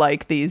people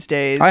like these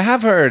days? I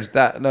have heard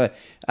that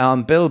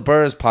on Bill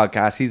Burr's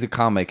podcast, he's a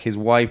comic. His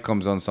wife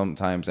comes on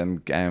sometimes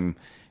and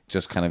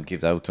just kind of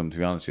gives out to him. To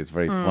be honest, it's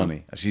very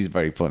funny. She's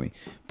very funny.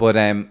 But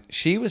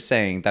she was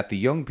saying that the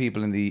young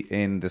people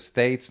in the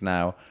States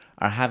now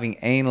are having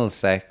anal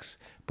sex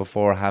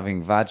before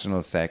having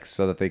vaginal sex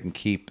so that they can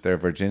keep their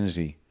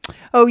virginity.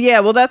 Oh yeah,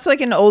 well that's like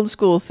an old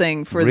school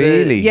thing for for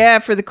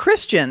the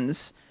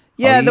Christians.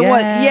 Yeah,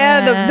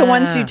 the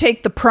ones who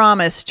take the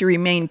promise to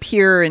remain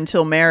pure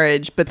until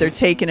marriage, but they're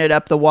taking it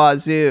up the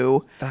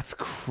wazoo. That's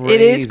crazy.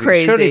 It is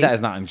crazy. Surely that is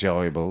not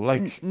enjoyable.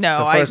 Like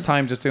no, the first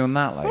time just doing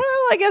that. Like, well,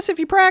 I guess if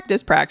you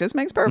practice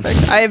makes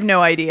perfect. I have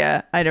no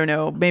idea. I don't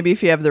know. Maybe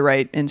if you have the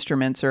right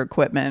instruments or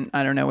equipment,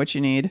 I don't know what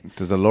you need.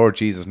 Does the Lord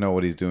Jesus know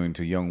what he's doing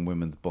to young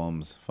women's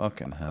bums?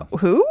 Fucking hell.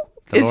 Who?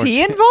 Is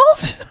he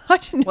involved? I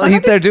didn't know.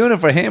 Well, they're doing it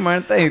for him,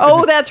 aren't they?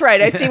 Oh, that's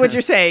right. I see what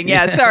you're saying.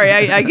 Yeah, sorry.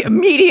 I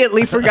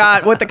immediately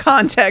forgot what the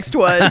context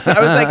was. I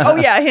was like, oh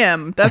yeah,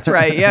 him. That's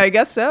right. Yeah, I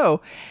guess so.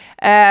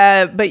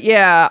 But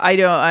yeah, I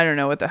don't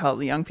know what the hell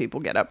the young people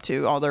get up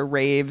to. All their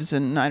raves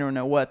and I don't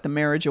know what, the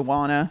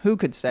marijuana. Who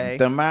could say?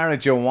 The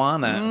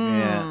marijuana.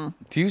 Yeah.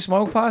 Do you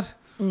smoke pot?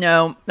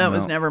 No, that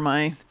was never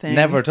my thing.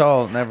 Never at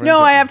all. Never. No,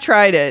 I have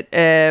tried it,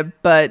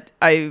 but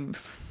I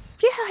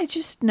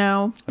just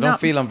no. I don't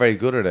feel I'm very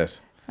good at it.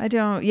 I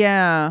don't.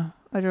 Yeah,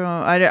 I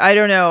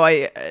don't know.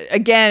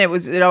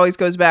 It always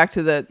goes back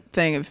to the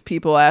thing of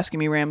people asking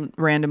me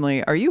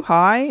randomly, "Are you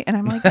high?" And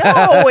I'm like,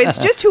 "No, it's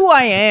just who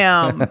I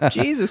am."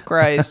 Jesus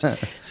Christ.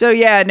 So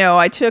yeah, no,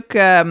 I took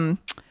pot.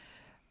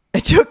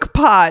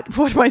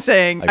 What am I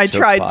saying? I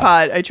tried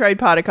pot. I tried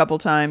pot a couple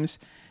times.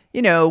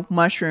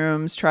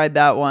 mushrooms. Tried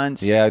that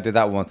once. Yeah, I did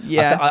that one.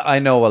 Yeah. I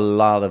know a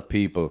lot of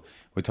people.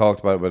 We talked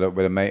about it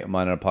with a mate of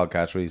mine on a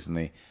podcast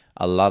recently.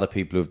 A lot of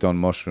people who've done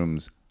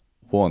mushrooms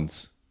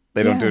once,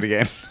 they don't do it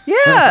again.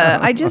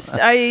 Yeah,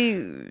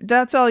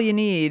 that's all you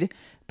need.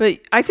 But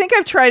I think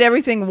I've tried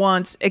everything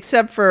once,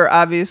 except for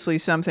obviously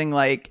something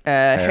like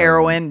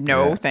heroin.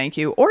 No, yeah. thank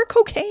you. Or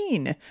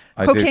cocaine.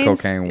 I did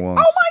cocaine once.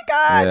 Oh my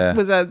God. Yeah.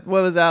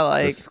 What was that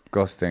like?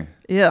 Disgusting.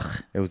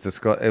 Ugh. It was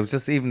disgusting. It was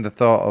just even the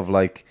thought of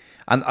like,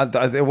 and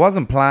it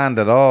wasn't planned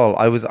at all.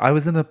 I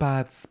was in a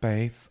bad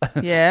space.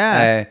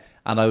 Yeah.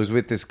 And I was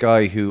with this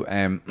guy who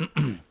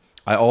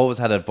I always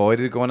had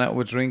avoided going out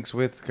with drinks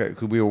with,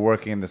 because we were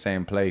working in the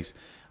same place.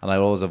 And I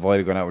always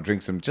avoided going out with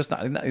drinks. He's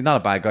not a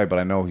bad guy, but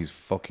I know he's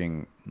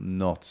fucking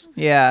nuts.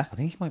 Yeah. I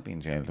think he might be in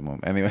jail at the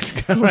moment. Anyway.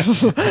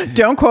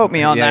 Don't quote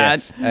me on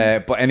that. Yeah.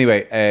 But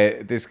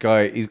anyway, this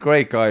guy, he's a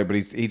great guy, but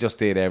he just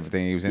did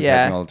everything. He was in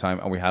taking all the time.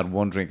 And we had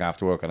one drink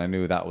after work, and I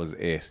knew that was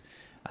it.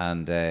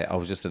 And I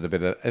was just at a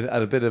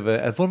bit of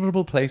a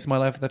vulnerable place in my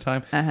life at the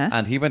time.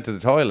 And he went to the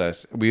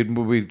toilet.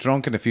 We'd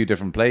drunk in a few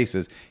different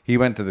places. He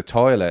went to the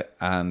toilet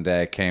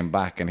and came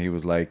back, and he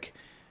was like,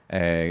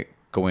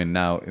 go in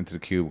now into the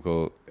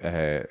cubicle,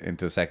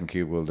 into the second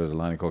cubicle. There's a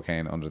line of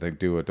cocaine under there.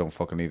 Do it. Don't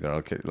fucking leave there.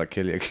 I'll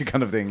kill you,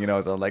 kind of thing.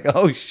 So I'm like,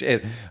 oh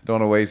shit, don't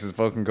want to waste his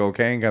fucking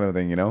cocaine, kind of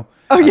thing. Oh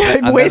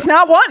yeah, waste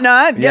not, want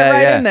not. Get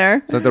right in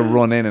there. So I had to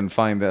run in and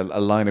find a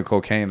line of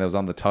cocaine that was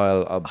on the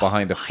tile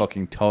behind a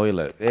fucking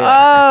toilet. Yeah.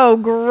 Oh,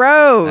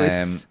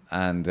 gross.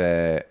 And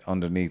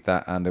underneath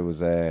that, and it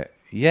was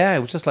yeah, it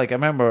was just like I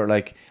remember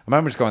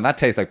just going, that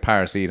tastes like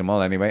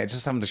paracetamol anyway. It's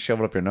just having to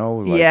shove it up your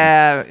nose.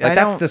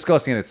 That's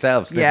disgusting in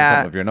itself. Sniffing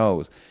something up your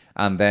nose,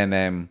 and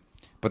then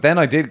but then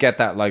I did get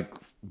that like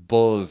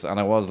buzz, and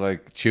I was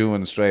like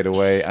chewing straight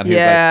away. And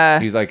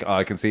he's like, oh,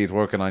 I can see it's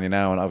working on you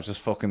now, and I was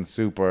just fucking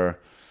super.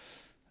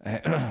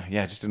 I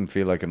just didn't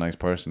feel like a nice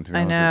person. To be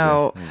honest, I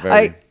know.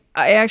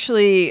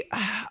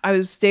 I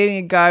was dating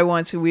a guy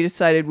once, and we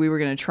decided we were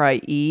going to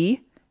try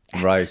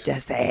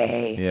ecstasy.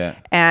 Right. Yeah.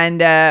 And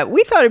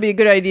we thought it'd be a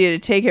good idea to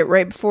take it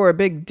right before a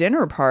big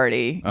dinner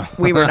party.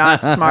 We were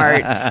not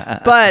smart.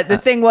 But the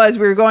thing was,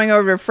 we were going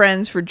over to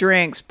friends for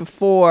drinks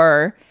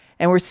before,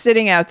 and we're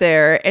sitting out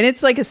there, and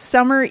it's like a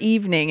summer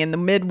evening in the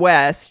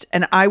Midwest,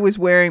 and I was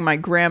wearing my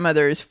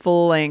grandmother's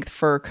full-length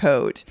fur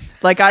coat.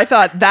 Like, I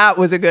thought that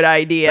was a good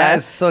idea.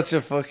 That's such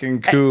a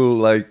fucking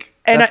cool,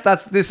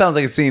 this sounds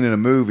like a scene in a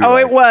movie. Oh,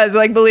 it was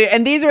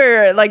and these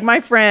were like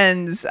my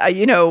friends.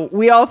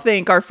 We all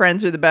think our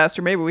friends are the best,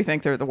 or maybe we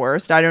think they're the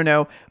worst. I don't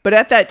know. But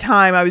at that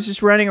time, I was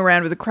just running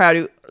around with a crowd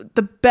who,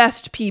 the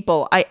best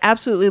people. I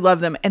absolutely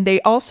love them, and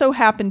they also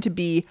happen to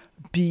be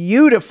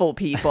beautiful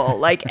people.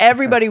 Like,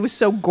 everybody was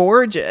so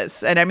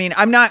gorgeous, and I mean,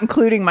 I'm not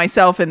including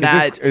myself in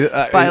that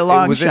by a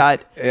long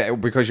shot.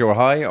 Because you were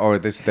high, or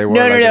they were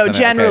no.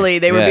 Generally,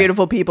 they were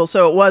beautiful people.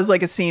 So it was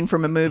like a scene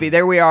from a movie.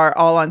 There we are,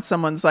 all on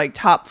someone's like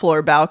top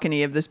floor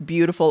balcony of this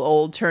beautiful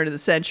old turn of the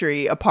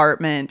century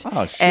apartment,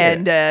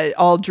 and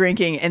all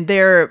drinking. And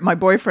there, my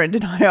boyfriend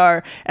and I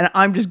are, and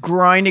I'm just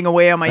grinding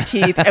away on my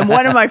teeth. And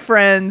one of my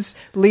friends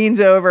leans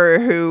over,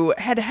 who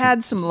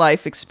had some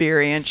life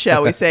experience,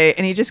 shall we say,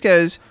 and he just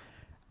goes,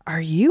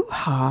 "Are you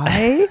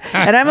high?"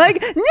 And I'm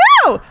like,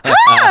 "No,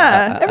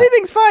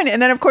 everything's fine."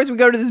 And then, of course, we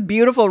go to this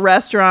beautiful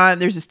restaurant.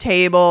 There's this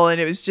table,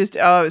 and it was just,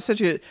 it was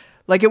such a,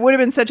 like, it would have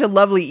been such a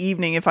lovely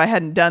evening if I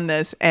hadn't done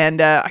this.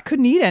 And I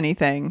couldn't eat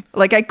anything.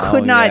 Like, I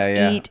could not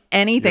eat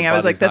anything. I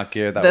was like,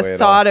 the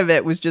thought of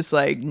it was just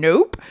like,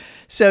 nope.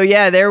 So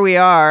yeah, there we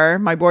are.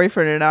 My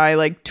boyfriend and I,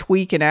 like,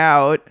 tweaking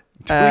out.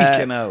 I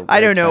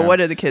don't know. What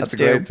do the kids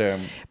do? That's a great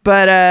term.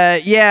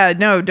 But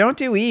no, don't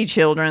do E,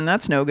 children.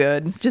 That's no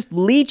good. Just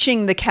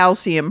leaching the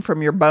calcium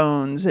from your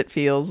bones, it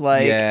feels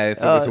like. Yeah,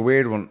 it's a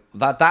weird one.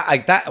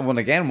 That one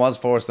again was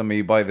forced on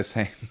me by the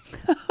same.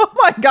 Oh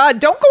my God!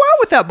 Don't go out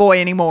with that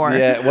boy anymore.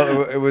 Yeah,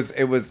 well, it was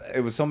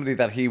somebody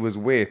that he was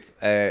with.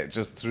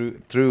 Just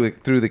through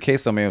the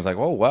kiss on me, I was like,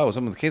 "Oh wow,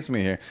 someone's kissed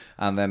me here,"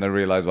 and then I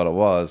realized what it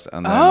was.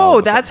 And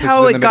then that's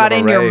how it got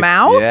in your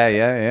mouth.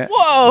 Yeah.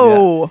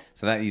 Whoa. Yeah.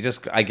 So that you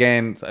just,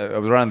 again, I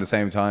was around the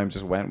same time,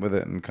 just went with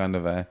it, and kind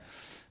of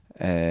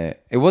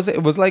it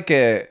was like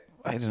a,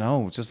 I don't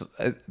know, just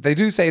they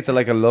do say it's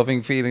like a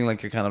loving feeling,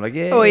 like you're kind of like,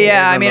 yeah. Oh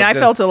yeah, I mean, I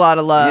felt a lot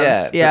of love.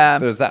 Yeah.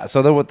 There's that.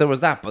 So there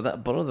was that, but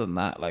other than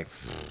that, like,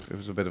 it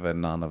was a bit of a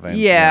non-event.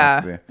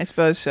 Yeah, I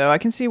suppose so. I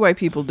can see why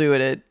people do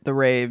it at the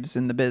raves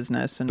and the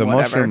business and the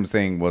whatever. mushroom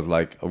thing was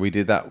like, we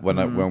did that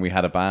when we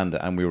had a band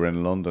and we were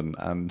in London,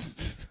 and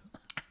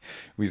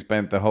we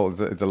spent the whole,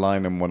 it's a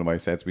line in one of my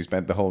sets, we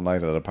spent the whole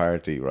night at a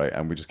party, right?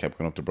 And we just kept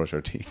going up to brush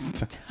our teeth.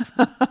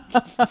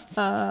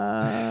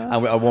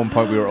 And at one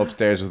point we were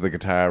upstairs with the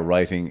guitar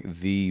writing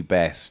the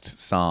best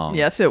song.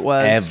 Yes, it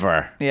was.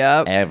 Ever.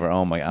 Yeah. Ever.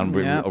 Oh my. And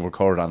we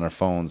recorded on our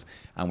phones,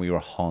 and we were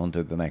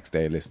haunted the next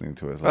day listening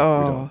to it.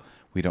 Like,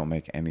 we don't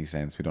make any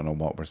sense. We don't know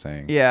what we're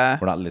saying. Yeah.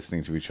 We're not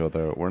listening to each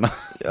other. We're not.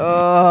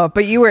 Oh,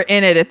 but you were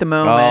in it at the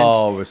moment.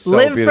 Oh, it was so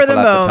Live beautiful for the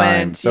at the moment.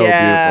 time. So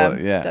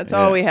beautiful. Yeah, That's yeah.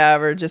 all we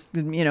have are just,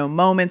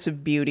 moments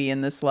of beauty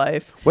in this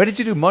life. Where did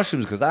you do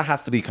mushrooms? Because that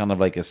has to be kind of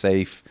like a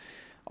safe.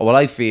 Well,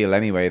 I feel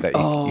anyway that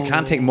you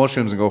can't take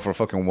mushrooms and go for a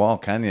fucking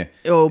walk, can you?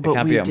 Oh, It but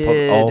can't we be out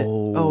in public.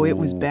 did. It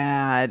was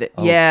bad.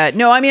 Yeah.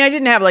 No, I mean, I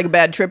didn't have like a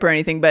bad trip or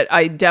anything, but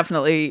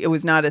it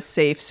was not a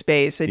safe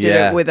space. I did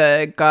Yeah. it with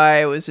a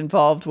guy I was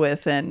involved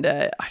with, and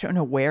I don't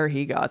know where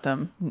he got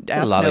them. It's a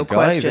Ask lot no of guys.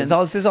 questions.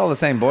 Is this all the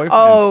same boyfriend?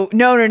 Oh,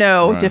 no.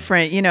 Right.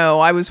 Different.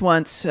 I was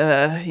once,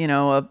 a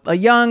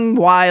young,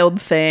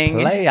 wild thing.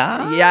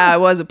 Playa? Yeah, I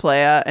was a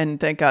playa, and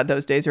thank God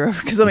those days are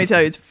over, because let me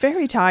tell you, it's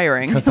very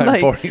tiring. Because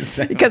I'm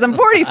 47. Because I'm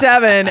 47,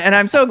 and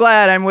I'm so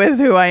glad I'm with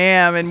who I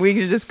am, and we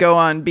can just go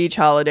on beach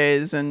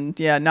holidays and,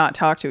 not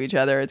talk to each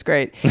other. It's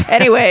great.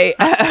 Anyway,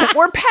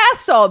 we're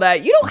past all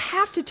that. You don't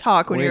have to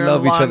talk when We you're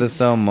love in a each other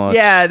so much.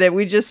 Yeah, that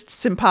we just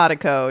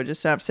simpatico,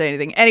 just don't have to say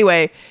anything.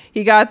 Anyway,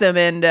 he got them,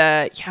 and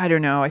I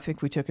don't know. I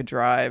think we took a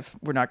drive.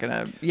 We're not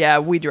gonna. Yeah,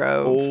 we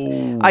drove.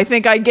 Oh. I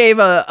think I gave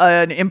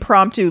an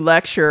impromptu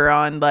lecture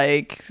on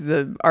like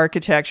the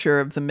architecture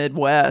of the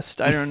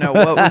Midwest. I don't know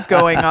what was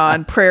going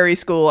on. Prairie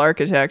school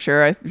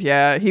architecture.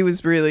 He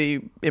was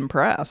really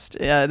impressed.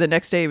 The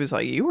next day he was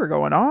like, "You were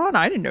going on?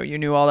 I didn't know you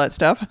knew all that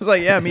stuff." I was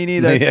like, "Yeah, me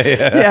neither."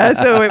 Yeah.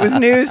 So it was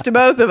news to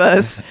both of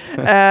us.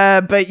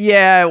 But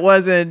it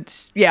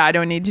wasn't. Yeah, I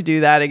don't need to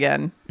do that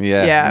again.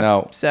 Yeah,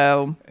 no.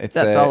 So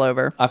that's all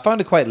over. I found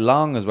it quite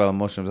long as well,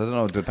 mushrooms. I don't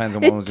know. It depends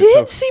on It what ones did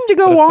took. seem to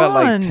go But it on. felt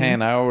like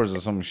 10 hours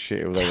or some shit.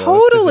 It was like,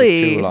 Totally.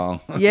 this is too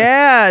long.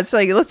 Yeah, it's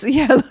like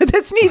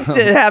this needs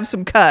to have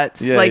some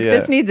cuts. Yeah,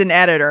 this needs an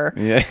editor.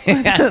 Yeah.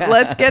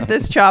 Let's get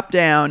this chopped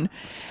down.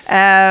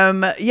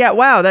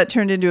 Wow, that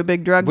turned into a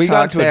big drug We talk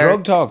got to there. a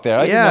drug talk there.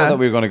 I didn't know that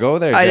we were going to go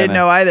there, I didn't Jenna.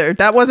 know either.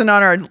 That wasn't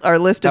on our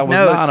list That of was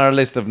notes. not on our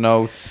list of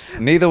notes.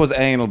 Neither was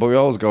anal, but we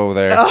always go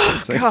there.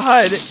 Oh,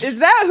 God. Is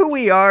that who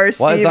we are,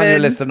 Steven? What is on your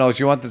list of notes?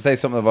 You want to say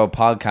something about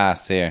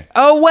podcasts here?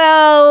 Oh,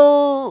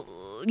 well...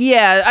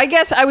 Yeah, I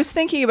guess I was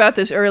thinking about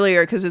this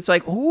earlier because it's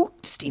like, oh,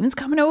 Steven's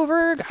coming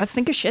over. Gotta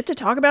think of shit to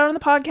talk about on the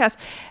podcast.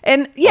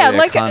 And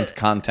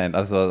Content.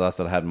 That's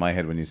what I had in my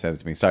head when you said it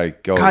to me. Sorry,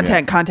 go.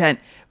 Content.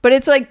 But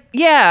it's like,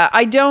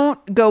 I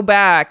don't go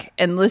back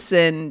and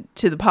listen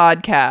to the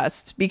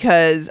podcast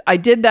because I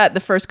did that the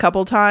first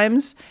couple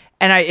times.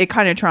 And it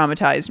kind of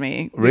traumatized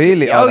me.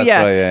 Really? Oh, that's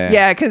yeah. right,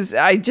 Yeah, because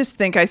I just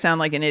think I sound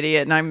like an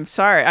idiot, and I'm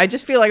sorry. I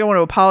just feel like I want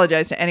to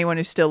apologize to anyone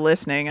who's still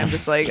listening. I'm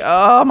just like,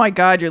 oh my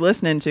God, you're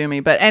listening to me.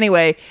 But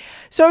anyway,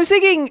 so I was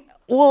thinking,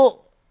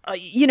 well,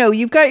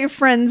 you've got your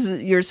friends,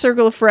 your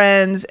circle of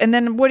friends, and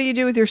then what do you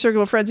do with your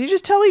circle of friends? You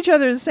just tell each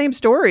other the same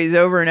stories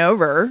over and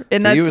over.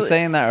 And that's you were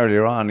saying that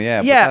earlier on,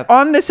 yeah. Yeah,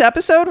 on this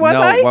episode, was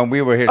no, I? when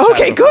we were here.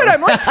 Okay, good.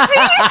 I'm like, see,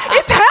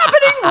 it's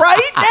happening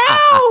right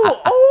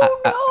now.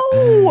 Oh no.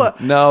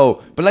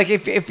 No, but like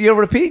if you're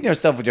repeating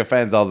yourself with your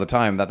friends all the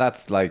time,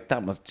 that's like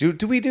that must.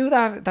 Do we do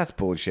that? That's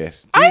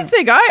bullshit. I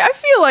think I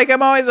feel like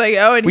I'm always like,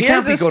 oh, and we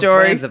here's can't be the good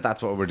story. friends if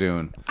that's what we're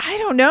doing. I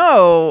don't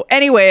know.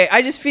 Anyway,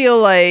 I just feel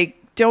like,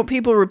 don't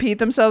people repeat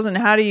themselves? And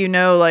how do you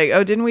know, like,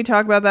 oh, didn't we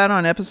talk about that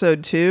on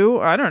episode 2?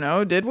 I don't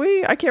know. Did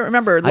we? I can't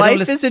remember.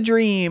 Life is a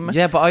dream.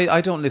 Yeah, but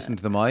I don't listen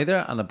to them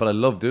either, but I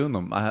love doing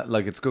them.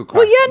 It's good crack.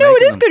 Well, yeah, no,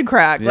 it is them. good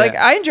crack. Yeah. Like,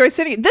 I enjoy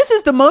sitting. This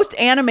is the most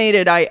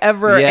animated I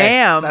ever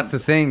am. That's the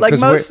thing. Like,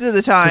 most of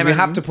the time. We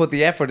have to put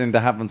the effort into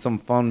having some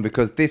fun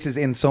because this is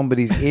in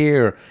somebody's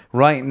ear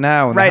right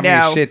now. And right they're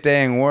having now. a shit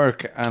day in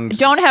work. And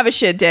Don't have a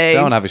shit day.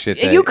 Don't have a shit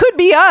day. You could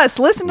be us.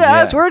 Listen to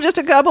us. We're just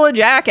a couple of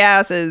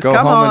jackasses. Go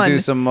Come home on. and do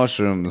some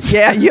mushrooms.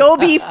 Yeah, you'll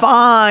be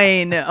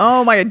fine.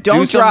 Oh my God,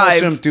 don't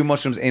drive. Do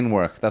mushrooms in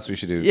work. That's what you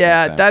should do.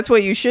 Yeah, that's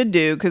what you should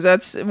do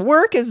because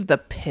work is the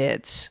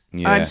pits.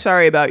 Yeah. I'm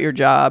sorry about your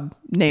job,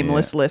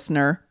 nameless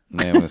listener.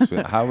 Nameless.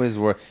 How is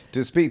work?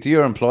 To speak to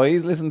your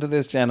employees, listen to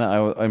this,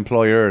 Jenna.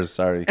 Employers,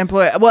 sorry.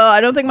 Well,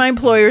 I don't think my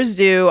employers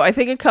do. I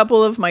think a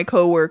couple of my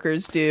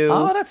coworkers do.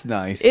 Oh, that's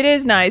nice. It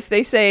is nice.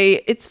 They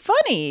say it's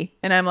funny,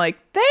 and I'm like,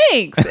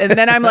 thanks. And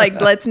then I'm like,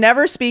 let's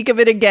never speak of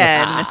it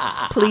again,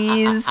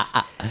 please.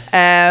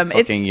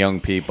 Fucking young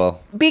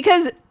people.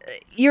 Because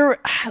you're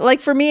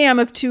like, for me, I'm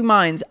of two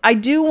minds. I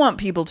do want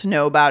people to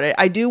know about it.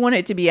 I do want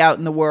it to be out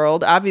in the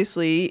world.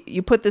 Obviously,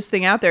 you put this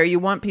thing out there, you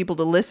want people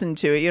to listen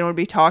to it. You don't want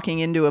to be talking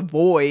into a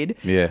void.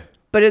 Yeah.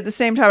 But at the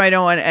same time, I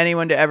don't want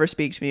anyone to ever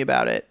speak to me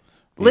about it.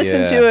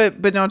 Listen to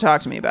it, but don't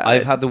talk to me about it.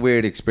 I've had the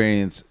weird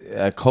experience,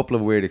 a couple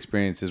of weird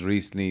experiences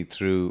recently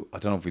through, I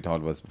don't know if we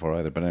talked about this before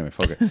either, but anyway,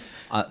 fuck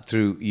it.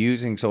 Through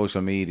using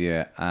social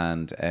media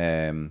and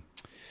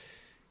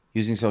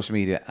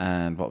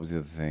what was the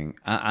other thing?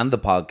 And the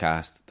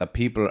podcast, that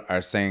people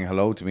are saying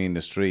hello to me in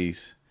the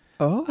street.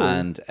 Oh.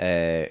 And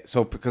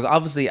so, because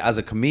obviously as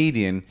a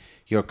comedian,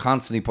 you're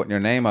constantly putting your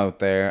name out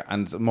there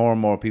and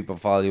more people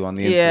follow you on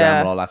the Instagram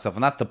and all that stuff.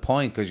 And that's the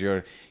point, because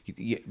your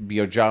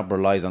job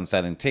relies on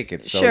selling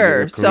tickets. So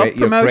sure,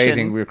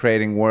 self-promotion. You're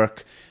creating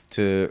work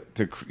to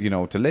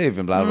live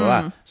and blah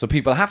blah blah. So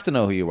people have to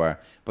know who you are.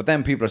 But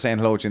then people are saying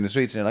hello to you in the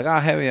streets, and you're like, "Oh,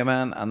 how are you,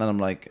 man?" And then I'm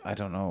like, "I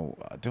don't know,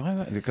 do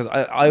I?" Because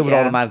I would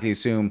automatically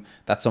assume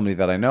that's somebody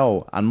that I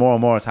know, and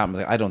more it's happened.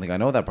 Like, I don't think I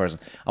know that person.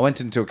 I went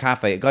into a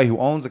cafe, a guy who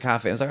owns a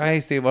cafe, and I was like,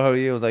 "Hey, Steve, how are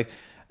you?" I was like,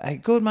 "Hey,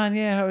 good, man.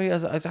 Yeah, how are you?" I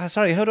was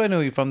sorry, how do I know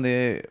you from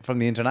the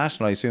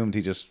International? I assumed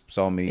he just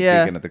saw me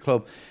gigging at the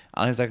club,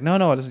 and he was like, "No,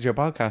 I listened to your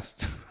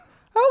podcast."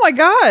 Oh my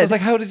God! So I was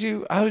like, "How did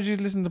you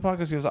listen to the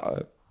podcast?"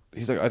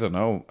 He's like, "I don't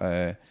know.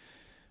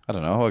 I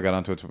don't know how I got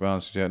onto it, to be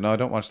honest with you. No, I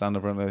don't watch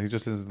stand-up. He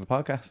just listens to the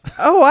podcast."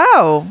 Oh,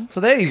 wow. So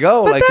there you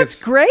go. But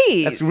that's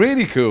great. That's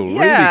really cool.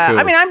 Yeah. Really cool.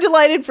 I mean, I'm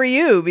delighted for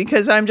you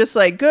because I'm just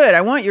like, good. I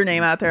want your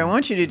name out there. I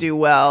want you to do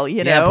well,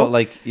 you know?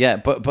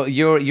 But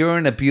you're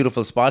in a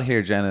beautiful spot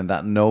here, Jen, and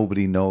that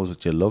nobody knows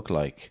what you look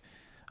like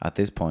at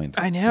this point.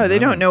 I know. They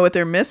don't know what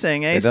they're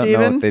missing,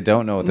 Stephen? They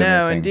don't know what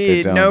they're missing. No,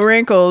 indeed. No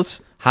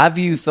wrinkles. Have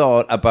you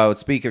thought about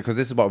speaking, because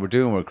this is what we're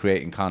doing, we're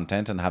creating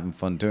content and having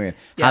fun doing it.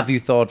 Yeah. Have you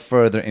thought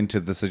further into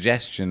the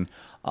suggestion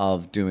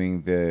of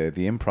doing the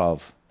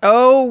improv?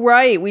 Oh,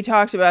 right. We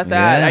talked about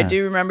that. Yeah. I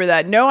do remember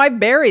that. No, I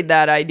buried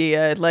that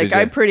idea. Like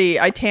I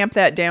tamped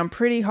that down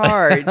pretty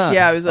hard.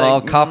 Yeah, I was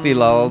like, coffee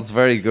lols,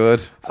 very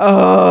good.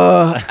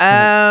 No,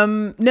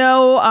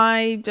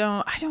 I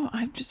don't.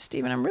 I'm just,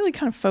 Stephen, I'm really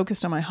kind of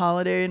focused on my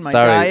holiday and my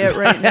diet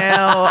right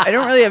now. I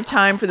don't really have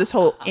time for this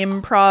whole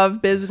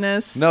improv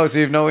business. No, so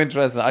you have no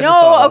interest in it.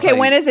 Okay,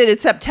 when is it?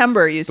 It's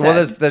September, you said.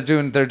 Well, they're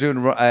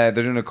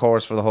doing a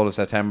course for the whole of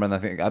September, and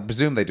I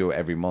presume they do it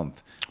every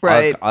month.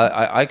 Right.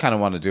 I kind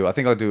of want to do. I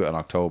think I'll do it in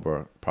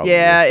October. Probably.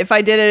 Yeah, if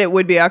I did it, it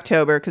would be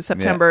October because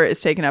September is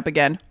taken up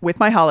again with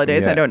my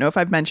holidays. Yeah. I don't know if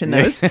I've mentioned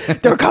those.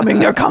 They're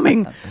coming.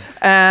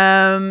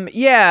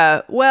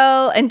 Yeah.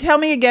 Well, and tell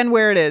me again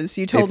where it is.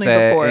 You told me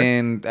before.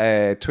 In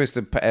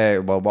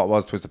what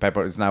was Twisted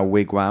Pepper? It's now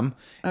Wigwam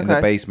in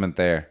the basement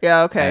there.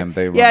 Yeah. Okay.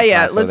 They run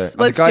Let's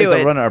the guys do that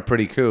it. run it are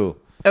pretty cool.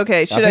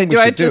 Okay, do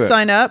I just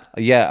sign up?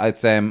 Yeah,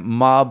 it's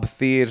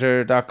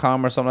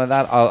mobtheater.com or something like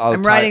that.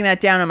 I'm writing that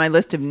down on my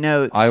list of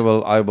notes. I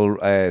will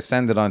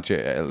send it on to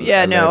you.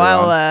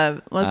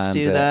 Let's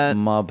do that.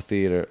 Mob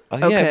Theater.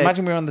 Okay. Yeah,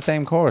 imagine we were on the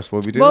same course.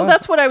 Would we do that? Well,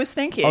 that's what I was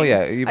thinking. Oh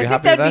yeah, you'd be I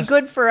happy think that'd with be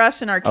good for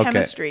us in our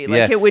chemistry.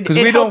 Like it would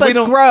we help us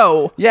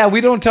grow. Yeah,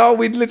 we don't talk.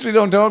 We literally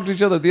don't talk to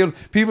each other.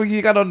 People,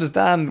 you got to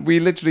understand, we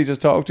literally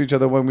just talk to each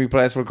other when we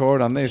press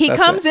record on this. He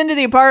comes into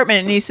the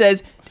apartment and he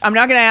says, "I'm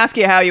not going to ask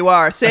you how you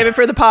are. Save it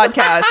for the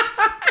podcast."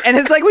 And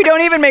it's like we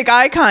don't even make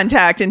eye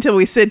contact until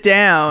we sit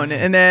down,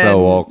 and then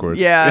so awkward.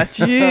 Yeah,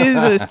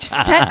 Jesus,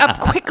 just set up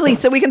quickly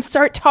so we can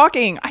start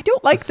talking. I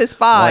don't like this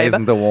vibe. Why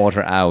isn't the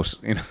water out?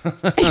 You know?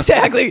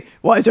 Exactly.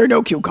 Why is there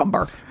no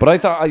cucumber? But I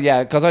thought,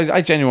 because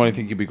I genuinely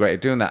think you'd be great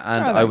at doing that.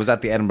 And I was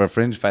at the Edinburgh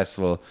Fringe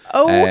Festival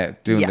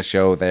doing the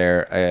show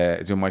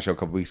there, doing my show a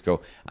couple of weeks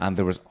ago, and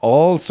there was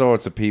all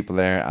sorts of people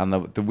there,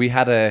 and we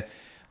had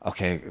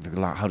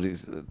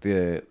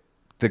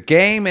the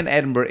game in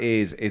Edinburgh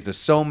is there's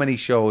so many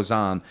shows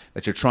on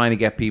that you're trying to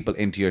get people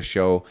into your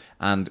show,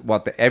 and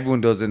what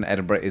everyone does in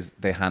Edinburgh is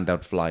they hand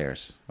out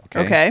flyers.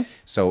 Okay.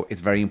 So it's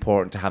very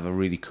important to have a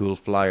really cool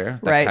flyer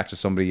that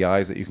catches somebody's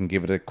eyes, that you can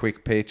give it a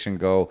quick pitch and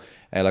go,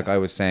 like I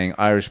was saying,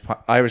 Irish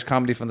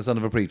comedy from the son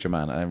of a preacher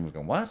man, and everyone's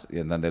going, what?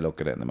 And then they look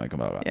at it and they might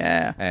come out.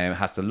 Yeah. It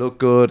has to look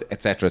good,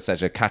 etc.,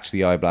 catch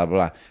the eye, blah blah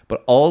blah.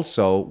 But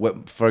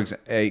also, for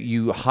example,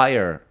 you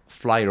hire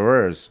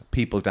flyerers,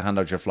 people to hand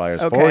out your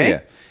flyers for you.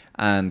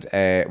 And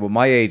with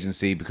my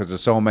agency, because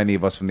there's so many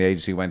of us from the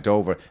agency went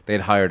over,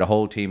 they'd hired a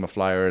whole team of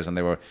flyers and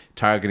they were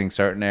targeting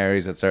certain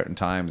areas at certain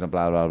times and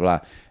blah, blah, blah.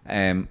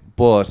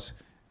 But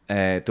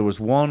there was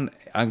one,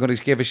 I'm going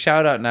to give a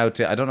shout out now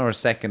to, I don't know her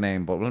second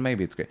name, but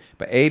maybe it's great.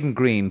 But Aidan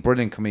Green,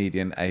 brilliant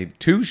comedian. I had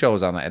 2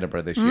 shows on at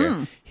Edinburgh this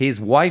year. His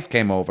wife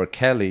came over,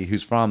 Kelly,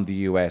 who's from the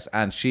US,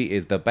 and she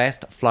is the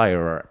best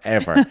flyerer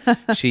ever.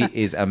 She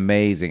is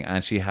amazing,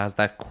 and she has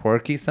that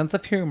quirky sense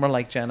of humor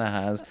like Jenna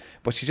has.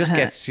 But she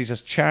just she's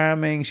just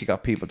charming. She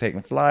got people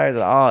taking flyers.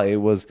 It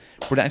was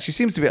brilliant. And she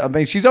seems to be, I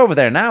mean, she's over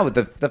there now.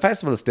 The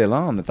festival is still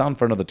on. It's on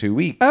for another 2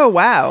 weeks. Oh,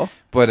 wow.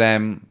 But,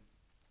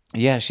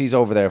 yeah, she's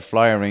over there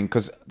flyering,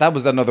 because that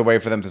was another way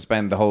for them to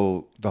spend the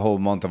whole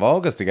month of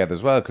August together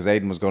as well, because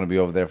Aidan was going to be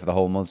over there for the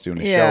whole month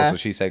doing a show. So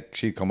she said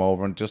she'd come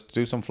over and just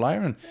do some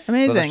flyering.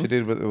 Amazing. So that's what she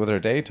did with her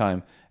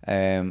daytime.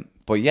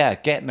 But yeah,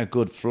 getting a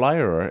good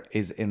flyer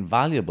is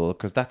invaluable,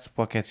 because that's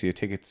what gets you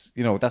tickets.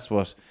 You know, that's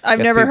what I've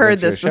never heard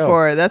this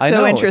before. That's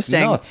so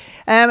interesting. It's nuts.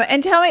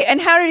 And tell me,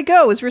 and how did it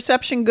go? Was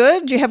reception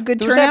good? Did you have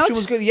good turnout? The reception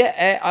was good.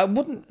 Yeah, I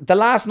wouldn't. The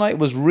last night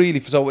was really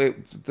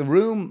the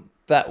room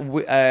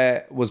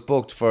that was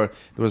booked for.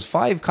 There was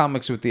 5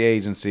 comics with the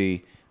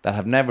agency that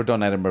have never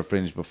done Edinburgh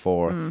Fringe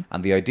before,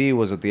 and the idea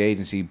was that the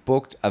agency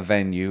booked a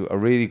venue, a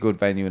really good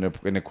venue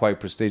in a quite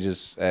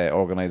prestigious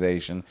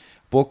organisation,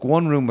 book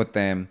one room with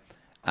them,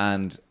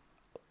 and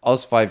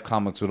us 5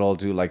 comics would all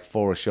do like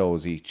 4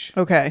 shows each.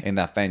 Okay. In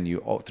that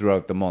venue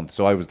throughout the month.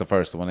 So I was the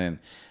first one in.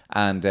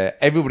 And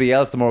everybody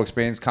else, the more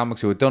experienced comics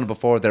who had done it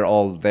before, they're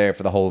all there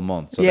for the whole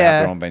month. So they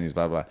have their own venues,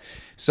 blah, blah.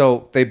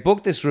 So they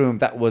booked this room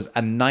that was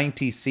a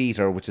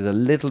 90-seater, which is a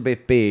little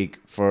bit big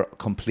for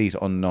complete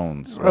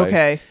unknowns, right?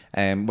 Okay.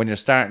 When you're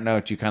starting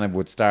out, you kind of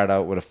would start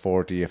out with a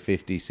 40, a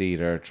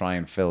 50-seater, try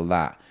and fill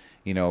that,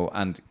 you know,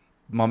 and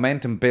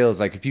momentum builds.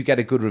 Like if you get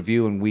a good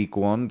review in week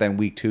 1, then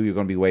week 2 you're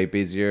going to be way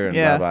busier and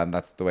blah, blah, and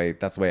that's the way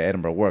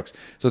Edinburgh works.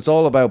 So it's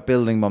all about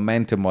building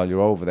momentum while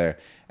you're over there.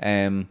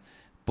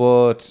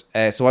 But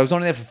so I was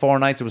only there for 4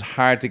 nights. It was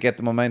hard to get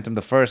the momentum.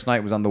 The first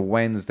night was on the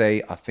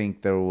Wednesday. I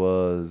think there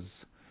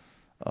was,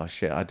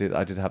 I did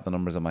have the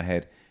numbers in my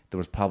head. There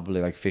was probably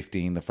like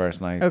 15 the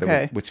first night.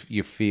 Okay. Which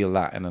you feel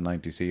that in a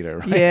 90-seater,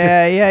 right?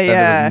 Yeah. Then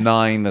there was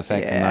 9 the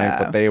second night,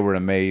 but they were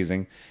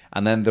amazing.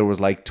 And then there was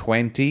like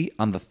 20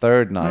 on the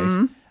third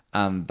night,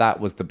 and that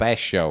was the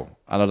best show.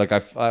 And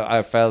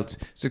I felt,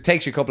 so it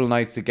takes you a couple of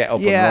nights to get up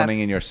and running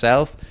in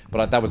yourself,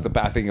 but that was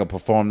I think I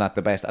performed that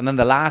the best. And then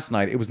the last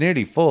night, it was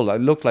nearly full.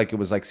 It looked like it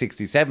was like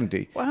 60,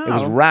 70. Wow. It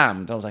was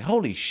rammed. I was like,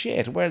 holy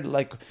shit,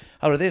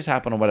 how did this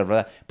happen or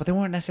whatever. But they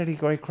weren't necessarily a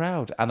great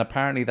crowd. And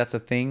apparently that's a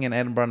thing in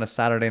Edinburgh on a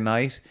Saturday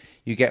night.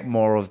 You get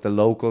more of the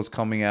locals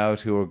coming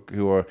out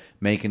who are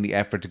making the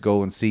effort to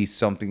go and see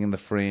something in the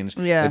fringe.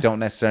 Yeah. They don't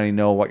necessarily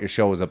know what your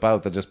show is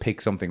about. They'll just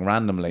pick something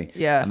randomly.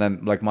 Yeah. And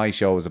then like my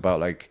show is about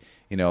like,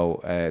 you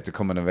know, it's a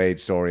coming of age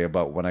story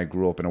about when I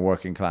grew up in a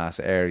working class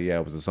area.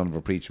 I was the son of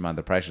a preacher man,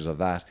 the pressures of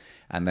that,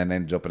 and then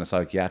ended up in a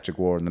psychiatric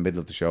ward in the middle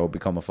of the show,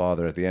 become a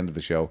father at the end of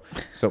the show.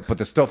 So, but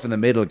the stuff in the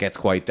middle gets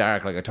quite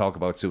dark. Like I talk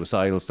about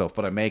suicidal stuff,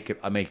 but I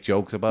make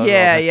jokes about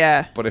it.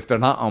 Yeah. But if they're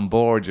not on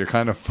board, you're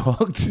kind of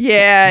fucked.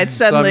 Yeah, it's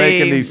suddenly. So I'm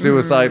making these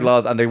suicide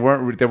laws, and they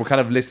were kind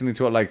of listening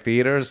to it like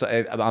theaters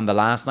on the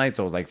last night.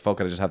 So I was like,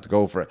 fuck it, I just have to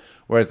go for it.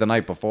 Whereas the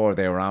night before,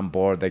 they were on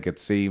board. They could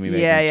see me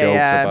making jokes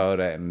about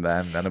it, and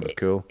then it was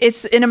cool.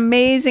 It's an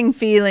amazing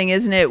feeling,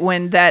 isn't it,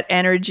 when that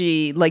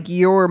energy, like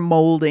you're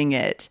molding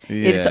it.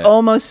 Yeah. It's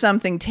almost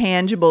something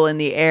tangible in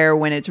the air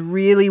when it's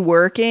really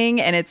working,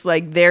 and it's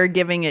like they're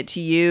giving it to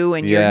you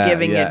and you're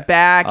giving it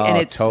back. And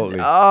it's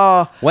totally.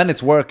 When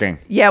it's working.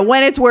 Yeah,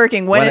 when it's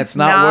working. When it's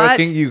not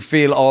working, you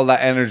feel all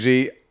that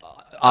energy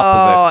Oh,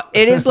 opposite.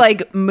 it is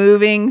like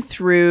moving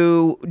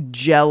through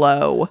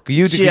Jello.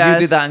 You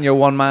did that in your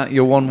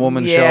one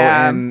woman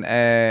show in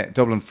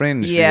Dublin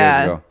Fringe a few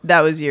years ago. That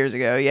was years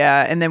ago.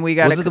 Yeah, and then we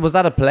got was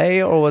that a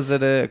play or was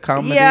it a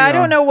comedy? Yeah, I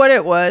don't know what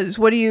it was.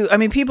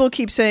 People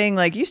keep saying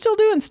like, you still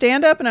doing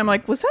stand up? And I'm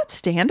like, was that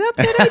stand up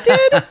that I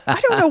did? I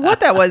don't know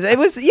what that was. It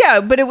was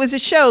but it was a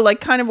show like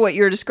kind of what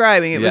you're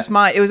describing. It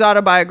was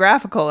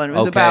autobiographical, and it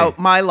was about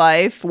my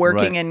life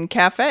working in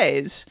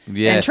cafes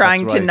and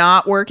trying to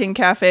not work in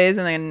cafes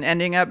and then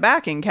ending up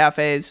back in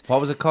cafes.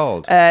 What was it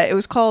called? It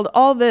was called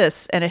All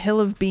This and a Hill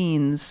of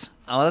Beans.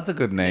 Oh, that's a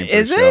good name for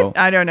Is a show. it?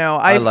 I don't know.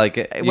 I like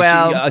it.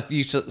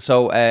 You should,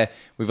 so we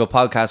have a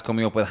podcast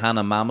coming up with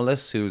Hannah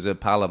Mamalis, who's a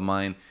pal of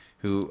mine,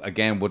 who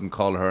again wouldn't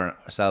call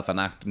herself an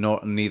actor,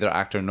 neither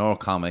actor nor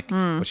comic,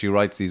 but she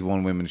writes these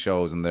one-woman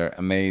shows and they're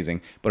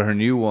amazing. But her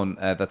new one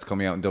that's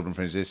coming out in Dublin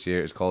Fringe this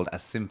year is called A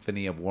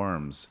Symphony of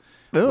Worms.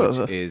 Ooh.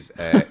 Which is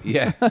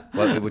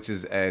which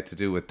is to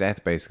do with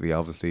death, basically.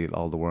 Obviously,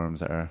 all the worms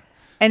that are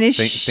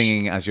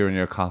singing as you're in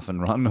your coffin,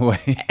 rotting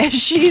away.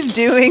 She's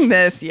doing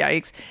this.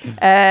 Yikes!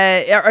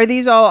 Are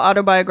these all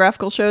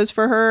autobiographical shows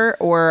for her,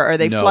 or are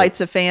they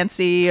Flights of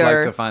Fancy?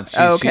 Flights of Fancy.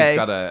 She's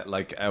got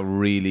a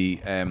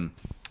really.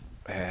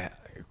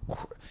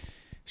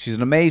 She's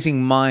an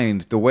amazing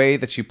mind. The way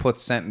that she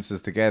puts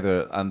sentences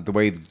together and the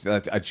way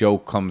that a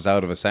joke comes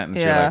out of a sentence,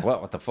 you're like,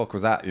 what the fuck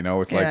was that? You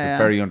know, it's like it's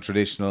very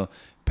untraditional.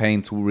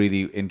 Paints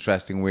really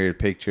interesting, weird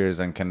pictures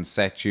and can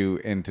set you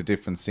into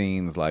different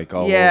scenes like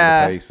all over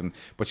the place.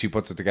 But she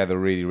puts it together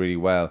really, really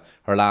well.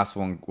 Her last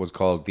one was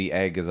called The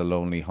Egg is a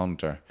Lonely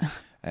Hunter.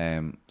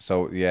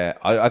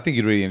 I think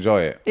you'd really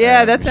enjoy it.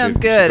 Yeah, that sounds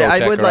good.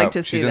 I would like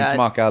to see she's that. She's in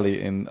Smock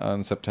Alley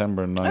on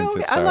September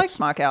 9th. I like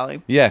Smock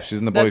Alley. Yeah, she's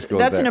in the boys' school.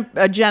 That's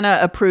a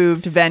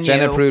Jenna-approved venue.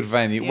 Jenna-approved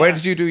venue. Yeah. Where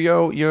did you do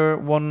your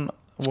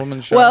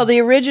one-woman show? Well, the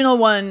original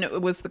one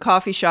was the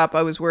coffee shop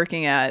I was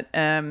working at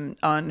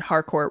on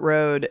Harcourt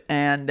Road,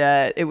 and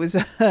it was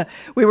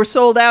we were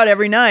sold out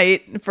every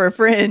night for a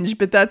Fringe,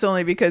 but that's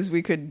only because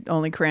we could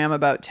only cram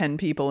about 10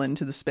 people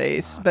into the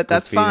space. But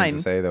that's fine.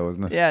 To say though,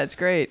 isn't it? Yeah, it's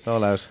great.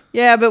 Sold out.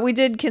 Yeah, but we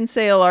did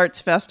Kinsale Arts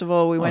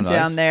Festival. We went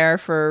down there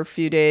for a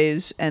few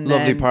days, and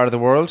lovely part of the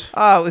world.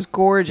 Oh, it was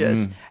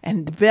gorgeous.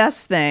 And the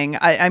best thing,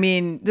 I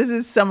mean, this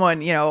is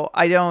someone,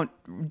 I don't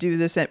do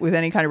this with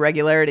any kind of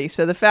regularity.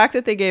 So the fact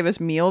that they gave us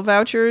meal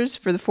vouchers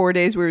for the 4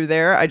 days we were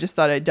there, I just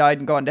thought I'd died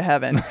and gone to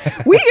heaven.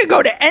 We could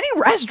go to any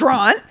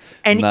restaurant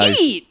and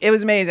eat. It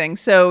was amazing.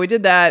 So we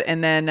did that.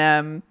 And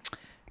then,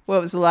 what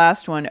was the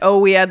last one? Oh,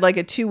 we had like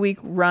a 2-week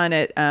run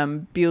at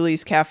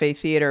Bewley's Cafe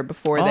Theater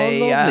before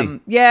they, lovely.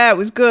 Yeah, it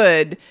was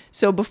good.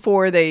 So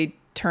before they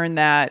turned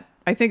that,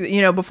 I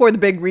think, before the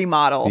big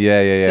remodel.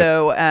 Yeah.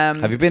 So,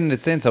 have you been in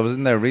it since? I was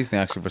in there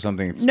recently actually for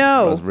something. It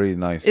was really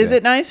nice. Is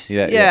it nice?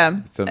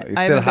 Yeah. So it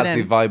still has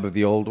the vibe of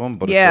the old one,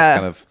 but it's just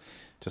kind of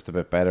just a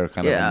bit better,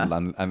 kind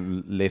of,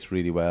 and lit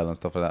really well and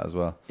stuff like that as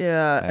well.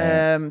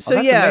 Yeah. So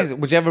amazing.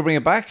 Would you ever bring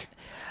it back?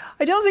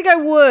 I don't think I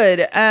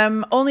would.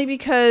 Only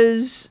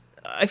because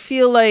I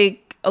feel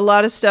like a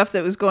lot of stuff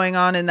that was going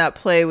on in that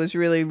play was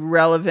really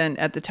relevant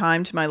at the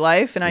time to my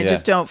life, and I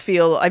just don't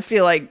feel. I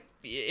feel like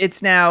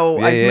it's now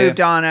I've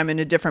moved on. I'm in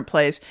a different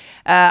place.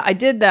 I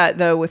did that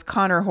though with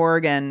Connor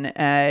Horgan.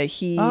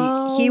 He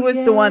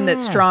was the one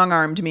that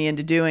strong-armed me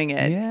into doing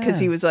it because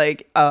he was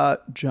like,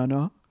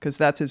 Jenna. Because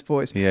that's his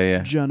voice. Yeah.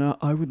 Jenna,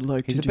 I would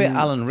like to do He's a bit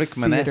Alan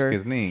Rickman-esque,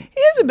 isn't he? He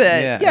is a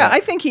bit. Yeah. I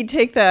think he'd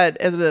take that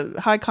as a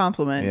high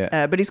compliment.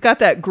 Yeah. But he's got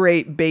that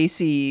great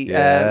bassy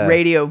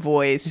radio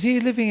voice. Is he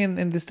living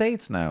in the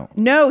States now?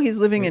 No, he's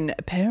living in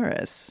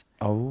Paris.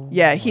 Oh.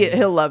 Yeah,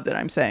 he'll love that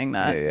I'm saying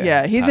that.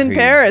 Yeah, he's in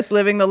Paris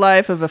living the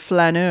life of a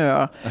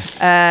flaneur.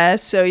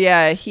 So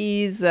yeah,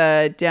 he's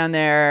down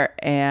there,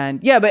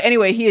 and but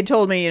anyway, he had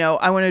told me,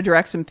 I want to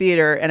direct some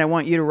theater and I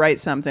want you to write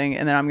something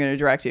and then I'm going to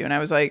direct you. And I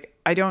was like,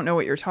 I don't know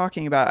what you're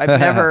talking about. I've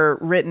never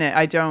written it.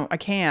 I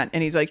can't.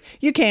 And he's like,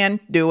 you can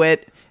do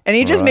it. And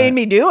he just made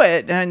me do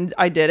it, and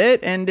I did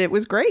it, and it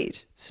was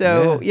great.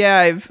 So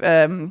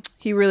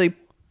he really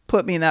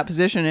put me in that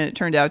position, and it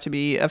turned out to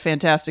be a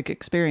fantastic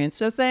experience.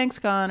 So thanks,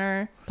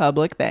 Connor.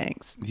 Public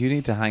thanks. You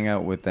need to hang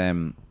out with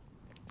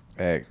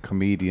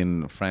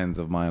comedian friends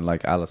of mine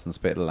like Alison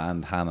Spittle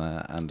and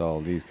Hannah and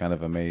all these kind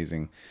of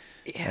amazing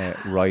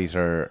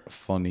writer,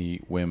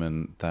 funny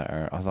women that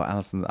are. Although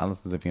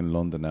Alison's living in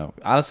London now.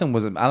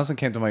 Alison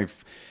came to my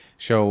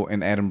show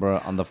in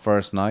Edinburgh on the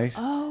first night.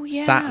 Oh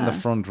yeah. Sat in the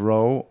front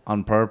row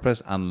on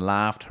purpose and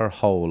laughed her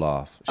whole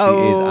off. She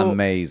is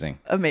amazing.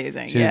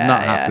 Amazing. She did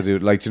not have to do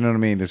it. Like, do you know what I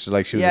mean? It's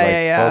like she was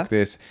fuck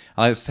this.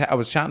 And I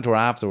was chatting to her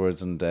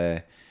afterwards,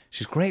 and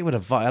she's great with a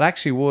vibe. I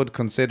actually would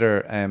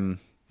consider.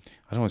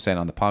 I don't want to say it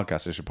on the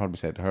podcast. I should probably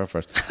say it to her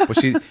first.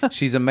 But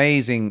she's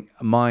amazing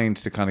mind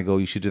to kind of go,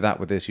 you should do that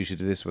with this, you should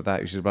do this with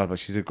that, you should blah, blah.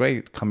 She's a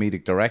great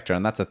comedic director,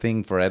 and that's a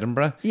thing for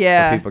Edinburgh.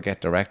 Yeah. Where people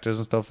get directors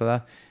and stuff for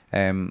that.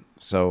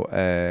 So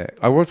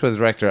I worked with a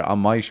director on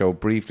my show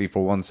briefly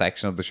for one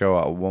section of the show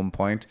at one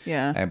point.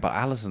 Yeah. But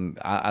Alison,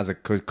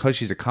 because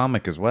she's a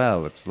comic as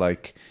well, it's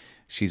like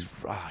she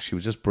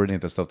was just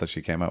brilliant, the stuff that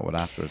she came out with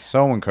afterwards.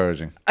 So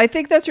encouraging. I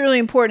think that's really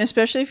important,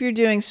 especially if you're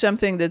doing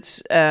something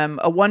that's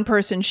a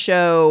one-person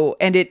show,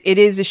 and it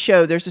is a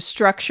show. There's a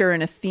structure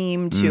and a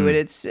theme to it.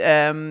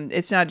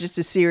 It's not just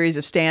a series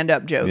of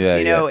stand-up jokes.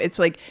 It's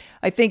like,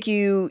 I think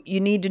you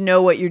need to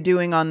know what you're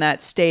doing on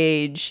that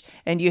stage,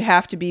 and you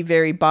have to be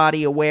very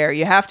body aware.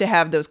 You have to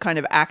have those kind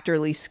of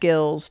actorly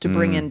skills to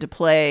bring into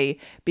play,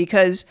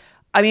 because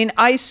I mean,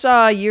 I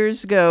saw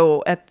years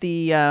ago at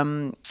the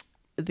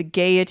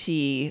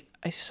Gaiety,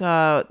 I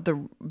saw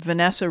the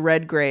Vanessa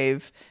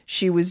Redgrave.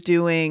 She was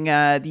doing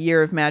the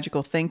Year of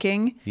Magical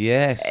Thinking.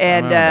 Yes.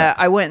 And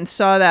I went and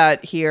saw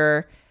that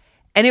here,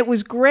 and it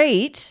was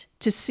great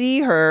to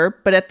see her,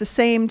 but at the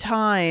same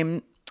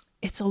time,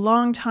 it's a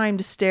long time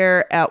to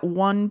stare at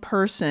one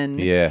person.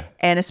 Yeah.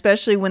 And